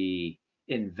the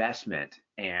investment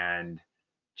and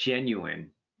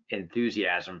genuine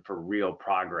enthusiasm for real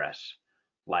progress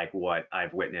like what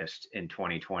I've witnessed in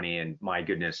 2020. And my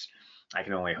goodness, I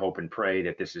can only hope and pray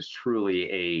that this is truly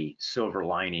a silver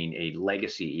lining, a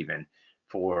legacy even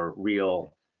for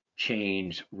real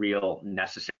change, real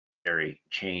necessary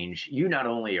change. You not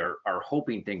only are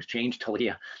hoping things change,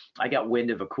 Taliyah, I got wind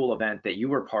of a cool event that you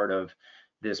were part of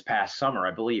this past summer.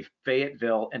 I believe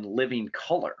Fayetteville and Living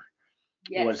Color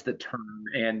was the term.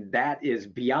 And that is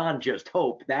beyond just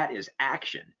hope. That is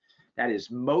action. That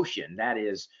is motion. That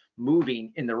is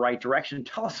moving in the right direction.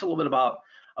 Tell us a little bit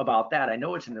about that. I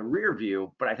know it's in the rear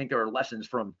view, but I think there are lessons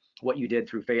from what you did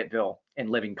through Fayetteville and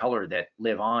Living Color that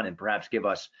live on and perhaps give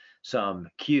us some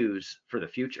cues for the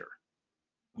future.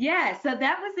 Yeah, so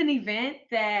that was an event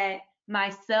that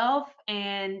myself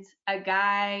and a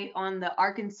guy on the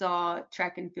Arkansas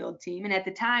track and field team, and at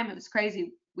the time it was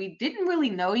crazy, we didn't really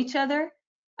know each other.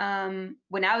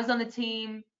 When I was on the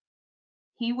team,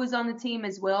 he was on the team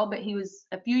as well, but he was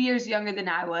a few years younger than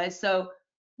I was. So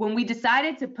when we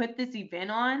decided to put this event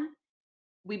on,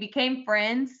 we became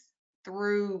friends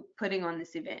through putting on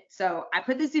this event. So I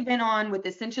put this event on with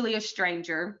essentially a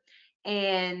stranger,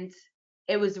 and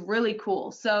it was really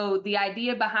cool. So the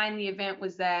idea behind the event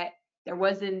was that there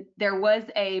was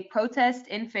a protest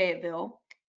in Fayetteville,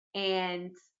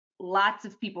 and lots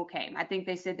of people came. I think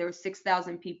they said there were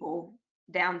 6,000 people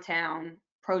downtown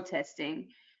protesting.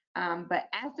 But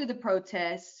after the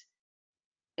protest,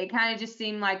 it kind of just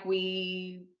seemed like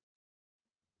we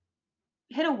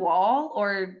hit a wall,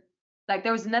 or like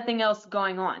there was nothing else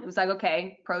going on. It was like,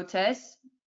 okay, protests,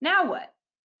 now what?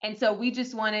 And so we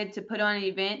just wanted to put on an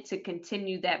event to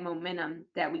continue that momentum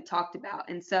that we talked about.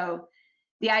 And so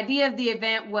the idea of the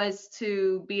event was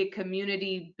to be a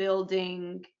community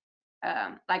building,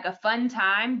 like a fun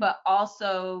time, but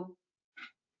also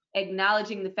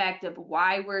acknowledging the fact of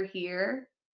why we're here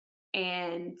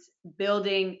and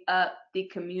building up the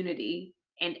community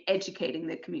and educating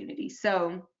the community.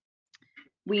 So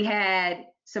we had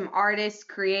some artists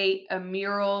create a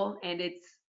mural, and it's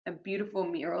a beautiful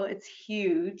mural. It's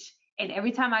huge. And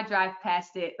every time I drive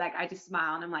past it, like I just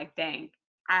smile and I'm like, dang,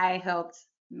 I helped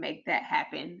make that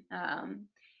happen.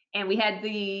 And we had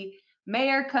the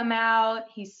mayor come out,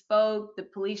 he spoke, the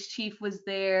police chief was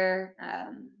there,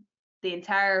 the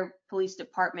entire police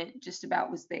department just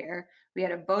about was there. We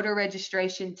had a voter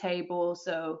registration table,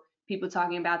 so people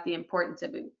talking about the importance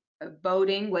of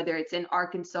voting, whether it's in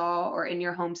Arkansas or in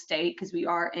your home state, because we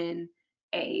are in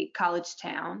a college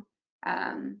town.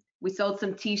 We sold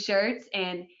some t-shirts,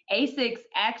 and ASICS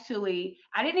actually,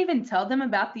 I didn't even tell them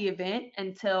about the event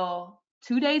until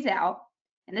 2 days out,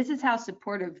 and this is how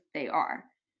supportive they are.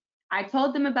 I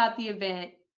told them about the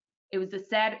event.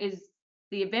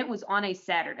 The event was on a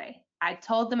Saturday. I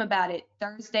told them about it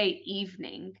Thursday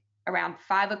evening around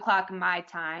 5 o'clock my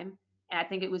time, and I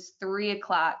think it was 3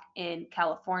 o'clock in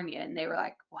California. And they were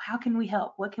like, well, how can we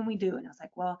help? What can we do? And I was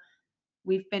like, well,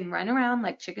 we've been running around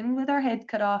like chicken with our head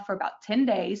cut off for about 10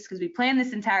 days because we planned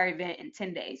this entire event in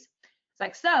 10 days. It's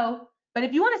like, so, but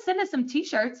if you want to send us some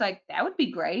t-shirts, like that would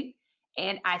be great.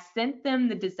 And I sent them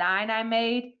the design I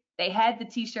made. They had the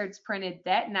t-shirts printed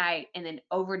that night and then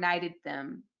overnighted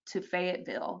them to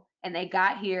Fayetteville. And they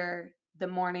got here the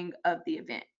morning of the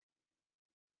event.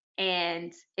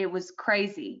 And it was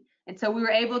crazy. And so we were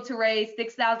able to raise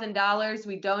 $6,000.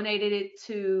 We donated it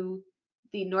to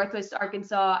the Northwest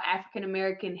Arkansas African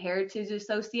American Heritage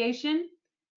Association.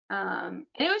 And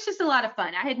it was just a lot of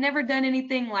fun. I had never done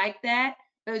anything like that.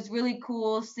 It was really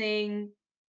cool seeing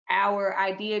our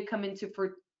idea come into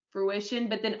fruition,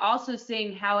 but then also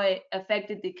seeing how it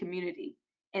affected the community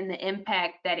and the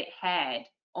impact that it had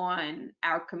on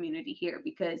our community here,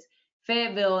 because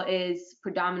Fayetteville is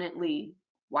predominantly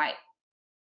white.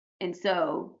 And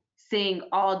so seeing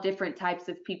all different types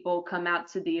of people come out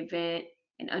to the event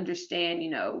and understand,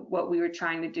 what we were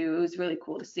trying to do, it was really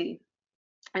cool to see.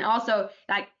 And also,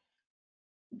 like,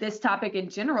 this topic in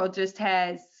general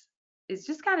is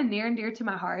just kind of near and dear to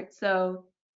my heart. So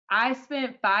I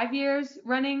spent 5 years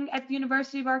running at the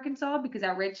University of Arkansas because I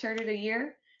redshirted a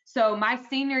year. So my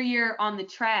senior year on the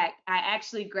track, I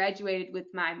actually graduated with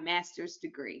my master's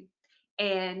degree.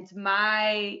 And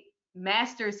my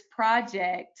master's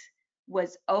project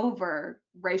was over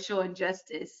racial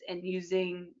injustice and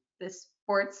using the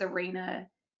sports arena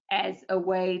as a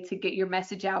way to get your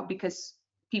message out, because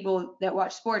people that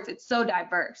watch sports, it's so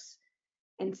diverse.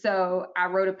 And so I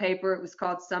wrote a paper. It was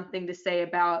called Something to Say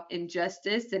About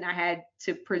Injustice, and I had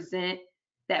to present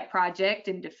that project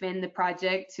and defend the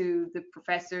project to the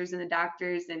professors and the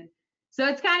doctors. And so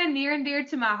it's kind of near and dear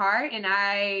to my heart, and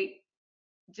I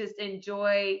just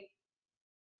enjoy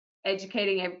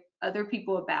educating other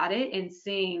people about it and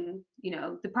seeing,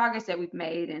 the progress that we've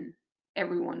made and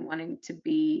everyone wanting to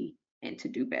be and to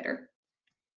do better.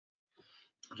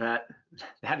 That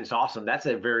is awesome. That's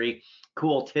a very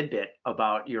cool tidbit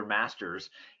about your master's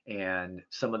and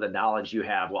some of the knowledge you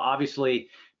have. Well, obviously,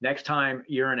 next time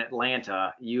you're in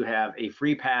Atlanta, you have a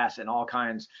free pass and all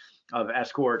kinds of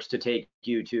escorts to take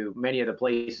you to many of the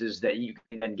places that you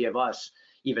can then give us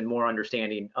even more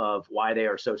understanding of why they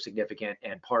are so significant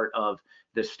and part of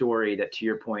the story that, to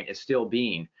your point, is still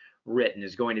being written,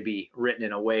 is going to be written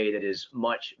in a way that is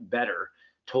much better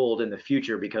told in the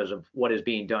future because of what is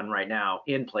being done right now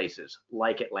in places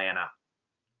like Atlanta,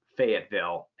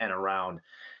 Fayetteville, and around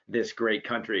this great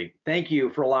country. Thank you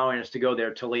for allowing us to go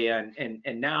there, Taliyah.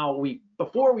 And now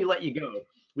before we let you go,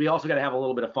 we also got to have a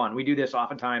little bit of fun. We do this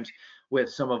oftentimes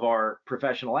with some of our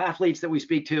professional athletes that we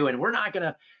speak to, and we're not going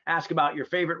to ask about your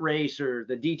favorite race or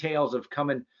the details of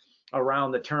coming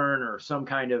around the turn or some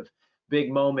kind of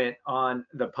big moment on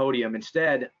the podium.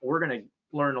 Instead, we're going to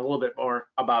learn a little bit more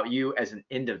about you as an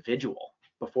individual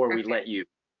before we let you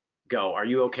go. Are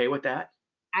you okay with that?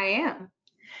 I am.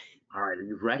 All right. Are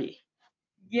you ready?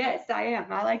 Yes, I am.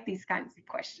 I like these kinds of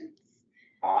questions.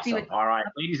 Awesome. All right,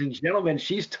 ladies and gentlemen,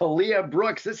 she's Taliyah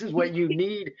Brooks. This is what you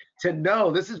need to know.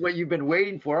 This is what you've been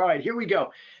waiting for. All right, here we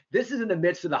go. This is in the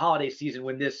midst of the holiday season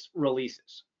when this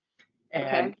releases.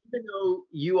 And even though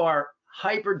you are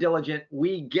hyper diligent,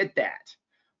 we get that.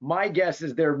 My guess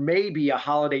is there may be a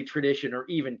holiday tradition or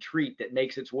even treat that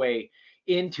makes its way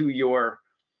into your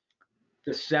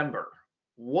December.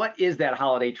 What is that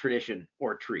holiday tradition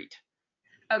or treat?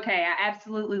 Okay, I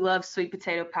absolutely love sweet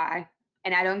potato pie,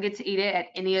 and I don't get to eat it at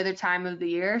any other time of the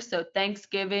year. So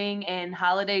Thanksgiving and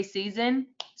holiday season,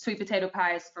 sweet potato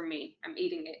pie is for me. I'm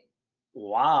eating it.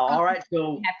 Wow. All right.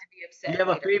 So You have to be upset do you have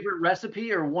a later. favorite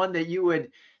recipe or one that you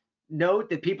would note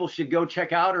that people should go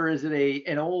check out, or is it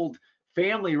an old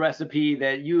family recipe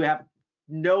that you have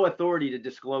no authority to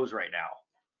disclose right now?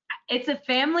 It's a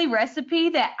family recipe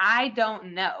that I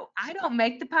don't know. I don't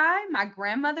make the pie. My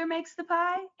grandmother makes the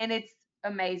pie, and it's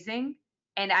amazing.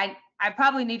 And I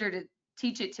probably need her to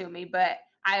teach it to me, but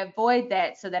I avoid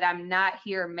that so that I'm not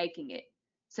here making it,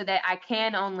 so that I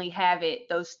can only have it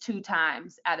those 2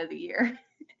 times out of the year.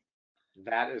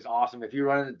 That is awesome. If you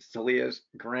run into Taliyah's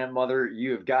grandmother,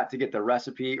 you have got to get the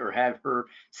recipe or have her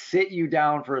sit you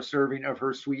down for a serving of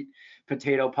her sweet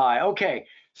potato pie. Okay,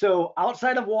 so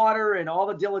outside of water and all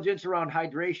the diligence around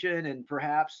hydration and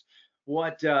perhaps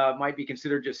what might be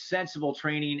considered just sensible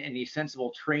training and a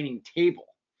sensible training table,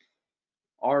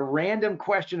 our random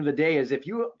question of the day is if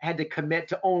you had to commit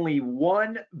to only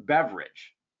one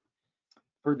beverage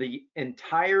for the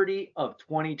entirety of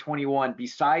 2021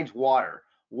 besides water,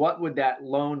 what would that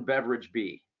lone beverage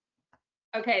be?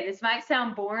 Okay, this might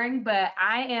sound boring, but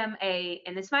I am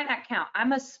and this might not count,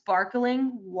 I'm a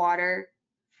sparkling water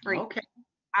freak. Okay.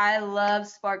 I love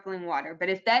sparkling water, but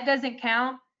if that doesn't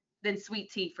count, then sweet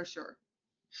tea for sure.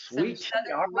 Sweet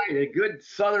tea. All right. A good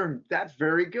Southern. That's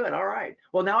very good. All right.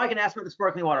 Well, now I can ask about the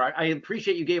sparkling water. I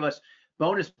appreciate you gave us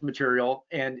bonus material,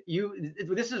 and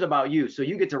this is about you, so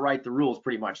you get to write the rules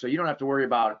pretty much. So you don't have to worry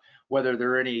about whether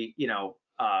there are any,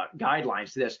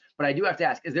 guidelines to this. But I do have to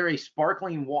ask: is there a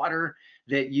sparkling water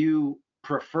that you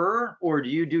prefer, or do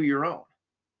you do your own?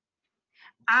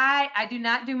 I do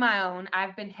not do my own.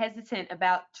 I've been hesitant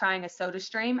about trying a soda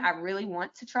stream. I really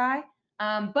want to try,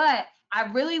 but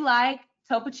I really like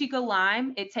Topo Chico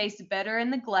Lime. It tastes better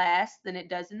in the glass than it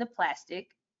does in the plastic.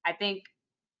 I think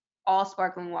all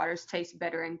sparkling waters taste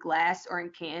better in glass or in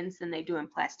cans than they do in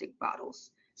plastic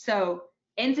bottles. So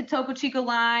into Topo Chico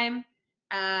Lime.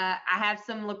 I have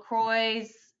some LaCroix.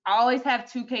 I always have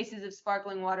 2 cases of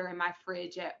sparkling water in my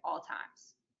fridge at all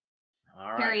times.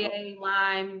 All right. Perrier,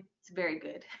 lime, it's very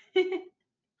good.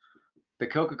 The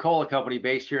Coca-Cola company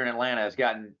based here in Atlanta has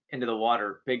gotten into the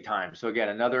water big time. So again,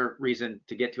 another reason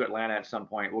to get to Atlanta at some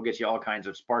point. We'll get you all kinds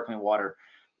of sparkling water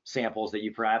samples that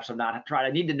you perhaps have not tried.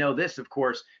 I need to know this, of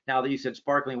course, now that you said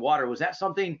sparkling water. Was that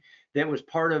something that was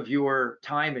part of your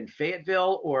time in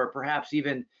Fayetteville or perhaps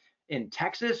even in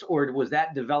Texas, or was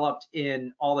that developed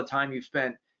in all the time you've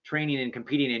spent training and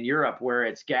competing in Europe where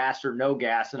it's gas or no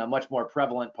gas and a much more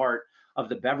prevalent part of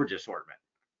the beverage assortment?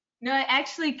 No, it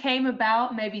actually came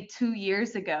about maybe 2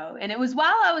 years ago. And it was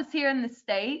while I was here in the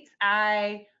States.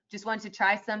 I just wanted to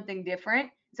try something different.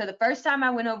 So the first time I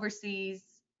went overseas,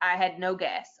 I had no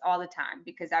gas all the time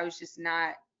because I was just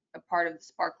not a part of the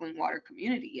sparkling water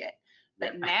community yet.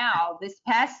 But now, this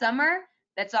past summer,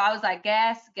 that's all I was like,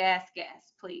 gas, gas,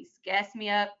 gas, please. Gas me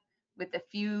up with a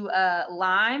few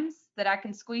limes that I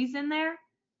can squeeze in there.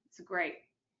 It's great.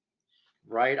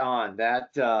 Right on.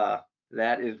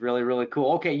 That is really, really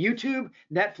cool. Okay, YouTube,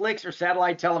 Netflix, or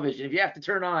satellite television. If you have to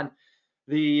turn on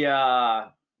the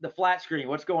flat screen,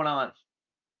 what's going on?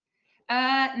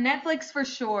 Netflix for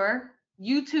sure.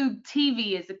 YouTube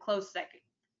TV is a close second.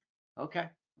 Okay,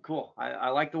 cool. I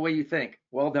like the way you think.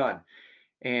 Well done.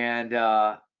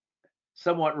 And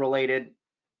somewhat related,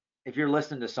 if you're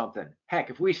listening to something, heck,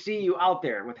 if we see you out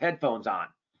there with headphones on,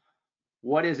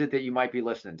 what is it that you might be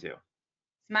listening to?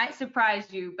 Might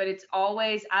surprise you, but it's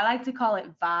always, I like to call it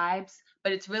vibes,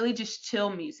 but it's really just chill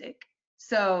music.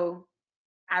 So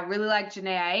I really like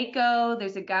Janae Aiko.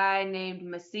 There's a guy named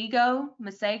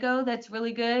Masego that's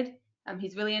really good.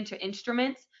 He's really into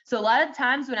instruments. So a lot of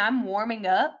times when I'm warming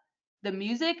up, the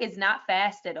music is not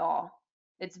fast at all.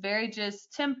 It's very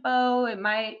just tempo. It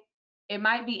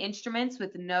might be instruments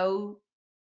with no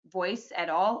voice at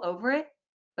all over it,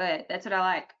 but that's what I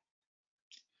like.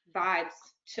 Vibes,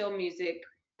 chill music.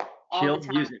 Chill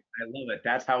music. I love it.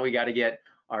 That's how we got to get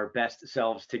our best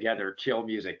selves together, chill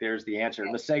music. There's the answer.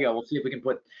 Masego, we'll see if we can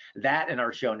put that in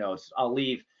our show notes. I'll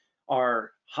leave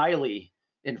our highly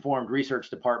informed research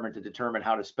department to determine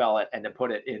how to spell it and to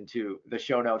put it into the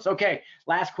show notes. Okay,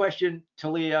 last question,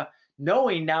 Taliyah.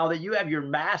 Knowing now that you have your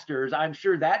master's, I'm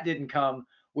sure that didn't come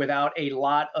without a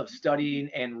lot of studying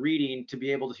and reading to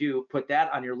be able to put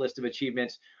that on your list of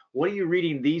achievements. What are you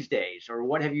reading these days, or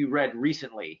what have you read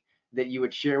recently that you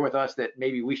would share with us that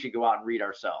maybe we should go out and read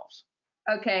ourselves?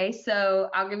 Okay, so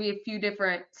I'll give you a few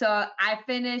different. So I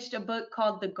finished a book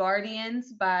called The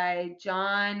Guardians by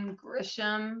John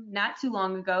Grisham not too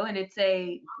long ago, and it's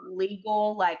a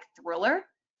legal like thriller.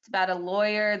 It's about a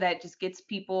lawyer that just gets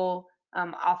people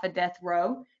off a death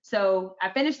row. So I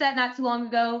finished that not too long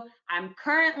ago. I'm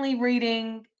currently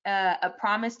reading A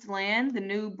Promised Land, the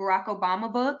new Barack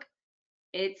Obama book.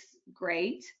 It's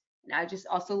great. And I just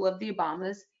also love the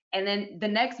Obamas. And then the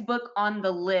next book on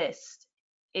the list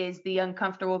is The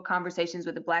Uncomfortable Conversations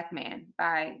with a Black Man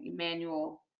by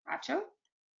Emmanuel Racho.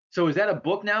 So is that a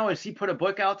book now? Has he put a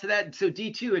book out to that? So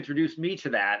D2 introduced me to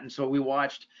that. And so we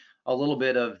watched a little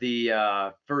bit of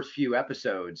the first few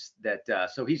episodes that,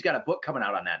 so he's got a book coming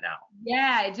out on that now.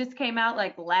 Yeah, it just came out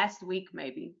like last week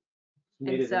maybe.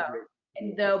 And so,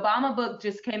 and the Obama book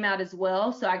just came out as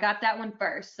well. So I got that one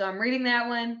first. So I'm reading that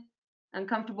one.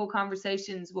 Uncomfortable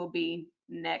Conversations will be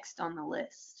next on the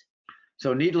list.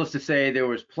 So needless to say, there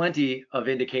was plenty of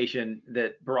indication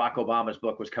that Barack Obama's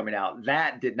book was coming out.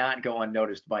 That did not go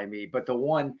unnoticed by me. But the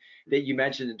one that you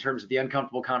mentioned in terms of the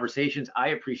Uncomfortable Conversations, I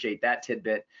appreciate that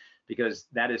tidbit because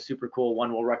that is super cool.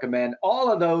 One we'll recommend.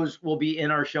 All of those will be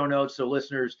in our show notes. So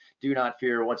listeners, do not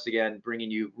fear. Once again,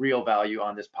 bringing you real value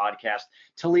on this podcast.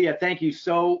 Taliyah, thank you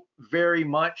so very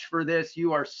much for this.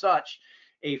 You are such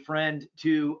a friend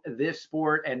to this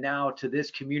sport and now to this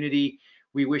community.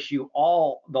 We wish you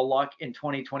all the luck in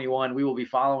 2021. We will be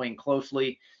following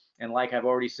closely. And like I've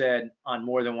already said on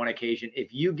more than one occasion,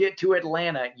 if you get to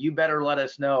Atlanta, you better let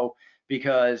us know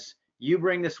because you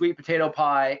bring the sweet potato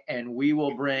pie and we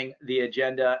will bring the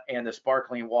agenda and the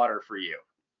sparkling water for you.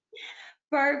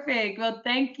 Perfect. Well,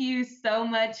 thank you so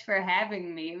much for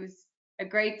having me. It was a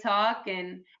great talk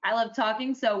and I love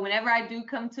talking. So whenever I do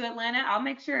come to Atlanta, I'll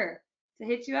make sure to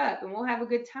hit you up and we'll have a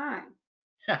good time.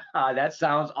 That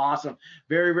sounds awesome.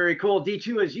 Very, very cool.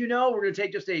 D2, as you know, we're going to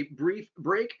take just a brief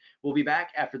break. We'll be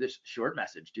back after this short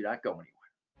message. Do not go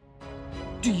anywhere.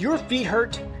 Do your feet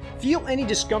hurt? Feel any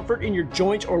discomfort in your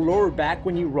joints or lower back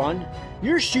when you run?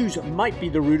 Your shoes might be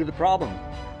the root of the problem.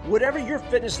 Whatever your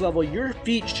fitness level, your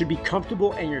feet should be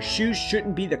comfortable and your shoes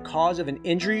shouldn't be the cause of an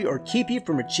injury or keep you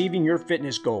from achieving your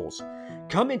fitness goals.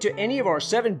 Come into any of our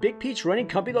 7 Big Peach Running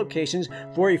Company locations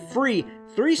for a free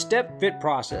 3-step fit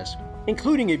process,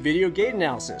 including a video gait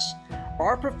analysis.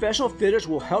 Our professional fitters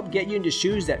will help get you into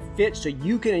shoes that fit so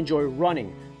you can enjoy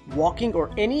running, walking, or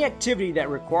any activity that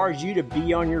requires you to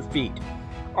be on your feet.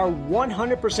 Our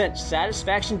 100%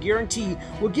 satisfaction guarantee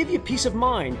will give you peace of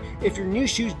mind if your new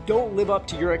shoes don't live up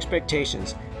to your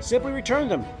expectations. Simply return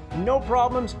them. No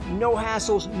problems, no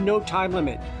hassles, no time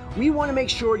limit. We want to make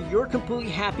sure you're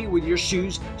completely happy with your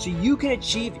shoes so you can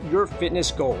achieve your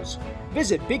fitness goals.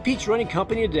 Visit Big Peach Running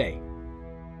Company today.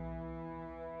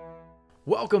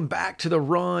 Welcome back to the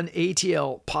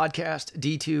RUNATL Podcast.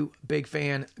 D2, big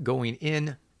fan going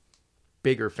in,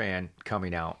 bigger fan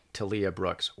coming out. Taliyah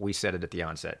Brooks, we said it at the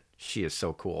onset. She is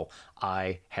so cool.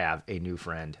 I have a new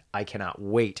friend. I cannot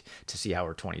wait to see how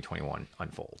her 2021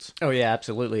 unfolds. Oh yeah,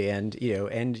 absolutely. And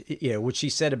what she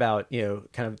said about,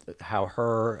 kind of how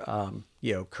her,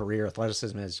 career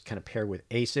athleticism has kind of paired with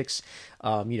ASICs,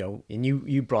 and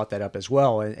you brought that up as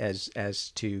well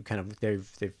as to kind of,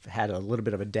 they've had a little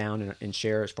bit of a down in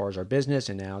share as far as our business.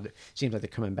 And now it seems like they're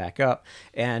coming back up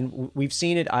and we've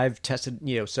seen it. I've tested,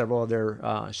 several of their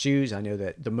shoes. I know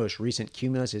that the most recent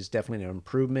Cumulus is definitely an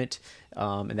improvement.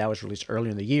 And that was released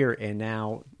earlier in the year. And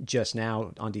now, just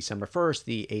now on December 1st,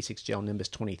 the ASICS Gel Nimbus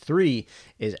 23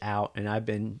 is out. And I've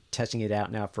been testing it out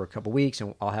now for a couple weeks,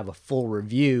 and I'll have a full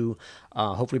review,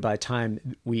 hopefully by the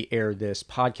time we air this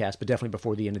podcast, but definitely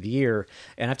before the end of the year.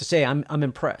 And I have to say, I'm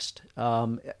impressed.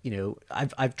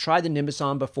 I've tried the Nimbus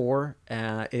on before.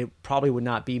 It probably would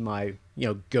not be my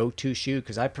go-to shoe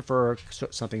because I prefer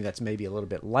something that's maybe a little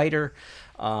bit lighter.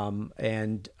 And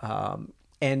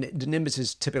the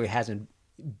Nimbus typically hasn't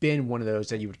been one of those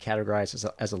that you would categorize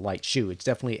as a light shoe. It's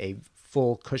definitely a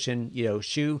full cushion,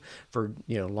 shoe for,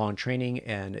 long training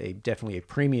and definitely a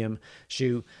premium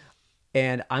shoe.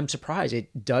 And I'm surprised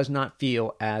it does not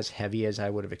feel as heavy as I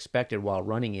would have expected while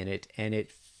running in it. And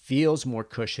it feels more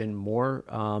cushion, more,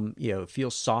 it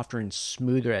feels softer and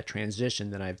smoother at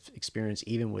transition than I've experienced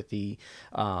even with the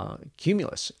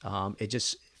Cumulus. It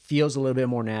just feels a little bit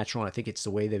more natural. And I think it's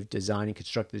the way they've designed and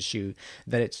constructed the shoe,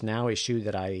 that it's now a shoe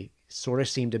that I sort of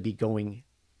seem to be going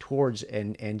towards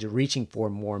and reaching for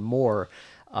more and more,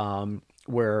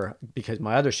 where, because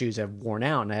my other shoes have worn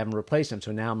out and I haven't replaced them.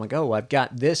 So now I'm like, oh, I've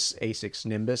got this Asics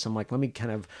Nimbus. I'm like, let me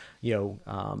kind of,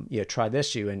 try this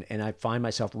shoe. And I find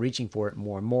myself reaching for it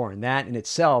more and more. And that in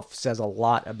itself says a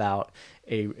lot about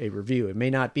a review. It may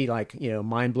not be like,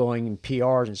 mind-blowing and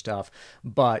PRs and stuff,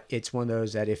 but it's one of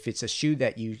those that if it's a shoe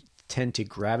that you tend to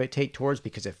gravitate towards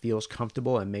because it feels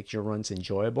comfortable and makes your runs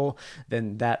enjoyable,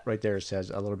 then that right there says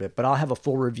a little bit. But I'll have a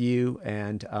full review,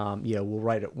 and we'll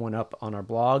write one up on our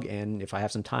blog, and if I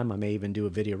have some time, I may even do a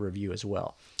video review as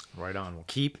well. Right on. Well,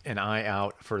 keep an eye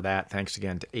out for that. Thanks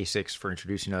again to Asics for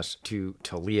introducing us to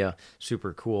Taliyah.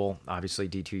 Super cool. Obviously,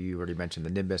 D2, you already mentioned the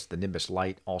Nimbus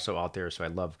Lite also out there, so I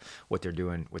love what they're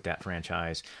doing with that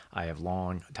franchise. I have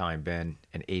long time been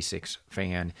an Asics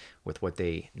fan with what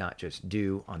they not just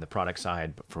do on the product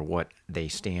side, but for what they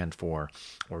stand for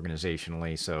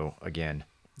organizationally. So again,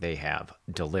 they have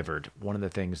delivered. One of the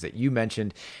things that you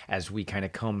mentioned as we kind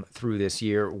of come through this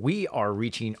year, we are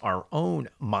reaching our own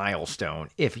milestone.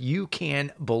 If you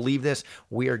can believe this,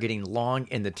 we are getting long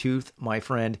in the tooth, my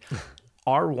friend.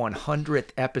 Our 100th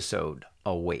episode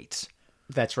awaits.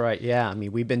 That's right. Yeah. I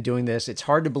mean, we've been doing this. It's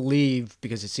hard to believe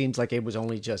because it seems like it was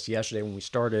only just yesterday when we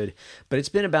started, but it's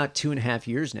been about 2.5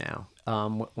 years now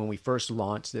when we first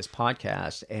launched this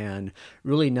podcast, and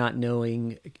really not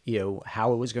knowing,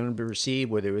 how it was going to be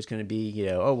received, whether it was going to be,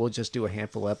 we'll just do a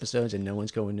handful of episodes and no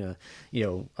one's going to,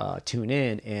 tune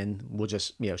in, and we'll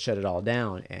just, shut it all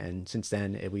down. And since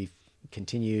then we've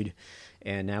continued,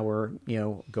 and now we're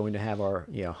going to have our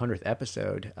 100th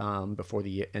episode before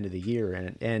the end of the year,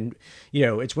 and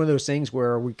it's one of those things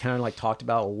where we kind of like talked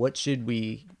about, well, what should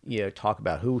we talk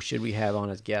about, who should we have on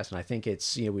as guests, and I think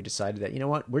it's we decided that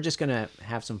we're just going to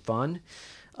have some fun.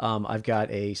 I've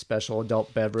got a special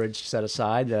adult beverage set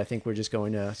aside that I think we're just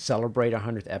going to celebrate our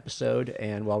 100th episode,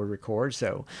 and while we record.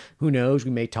 So who knows? We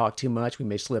may talk too much. We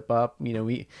may slip up.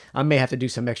 I may have to do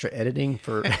some extra editing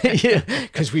for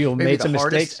because we will make some mistakes. Maybe the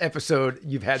hardest episode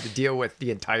you've had to deal with the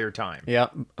entire time. Yeah,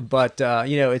 but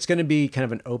it's going to be kind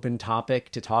of an open topic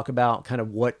to talk about kind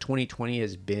of what 2020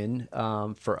 has been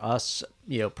for us.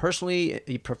 Personally,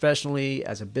 professionally,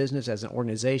 as a business, as an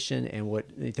organization, and what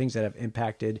the things that have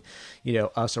impacted,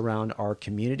 us around our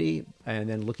community, and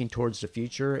then looking towards the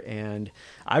future. And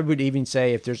I would even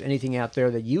say, if there's anything out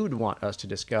there that you would want us to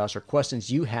discuss or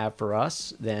questions you have for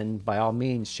us, then by all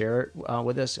means, share it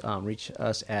with us. Reach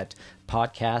us at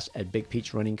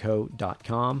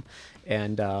podcast@bigpeachrunningco.com.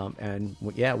 And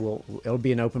it'll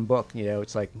be an open book.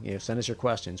 It's like, send us your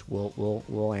questions.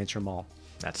 We'll answer them all.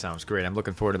 That sounds great. I'm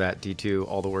looking forward to that, D2.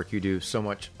 All the work you do, so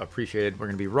much appreciated. We're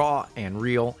going to be raw and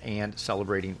real and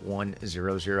celebrating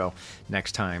 100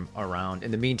 next time around. In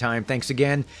the meantime, thanks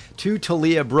again to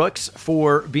Taliyah Brooks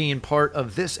for being part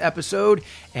of this episode.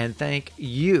 And thank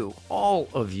you, all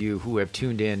of you who have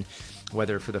tuned in,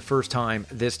 whether for the first time,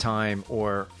 this time,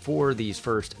 or for these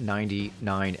first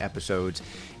 99 episodes.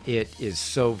 It is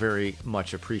so very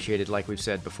much appreciated. Like we've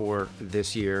said before,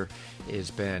 this year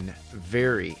has been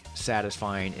very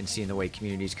satisfying in seeing the way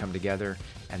communities come together,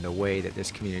 and the way that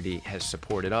this community has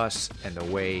supported us, and the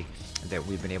way that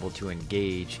we've been able to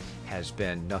engage has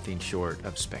been nothing short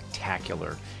of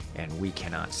spectacular. And we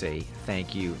cannot say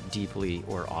thank you deeply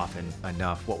or often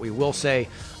enough. What we will say,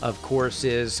 of course,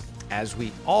 is, as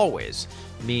we always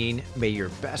mean, may your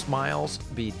best miles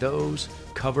be those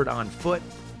covered on foot.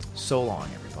 So long,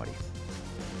 everybody.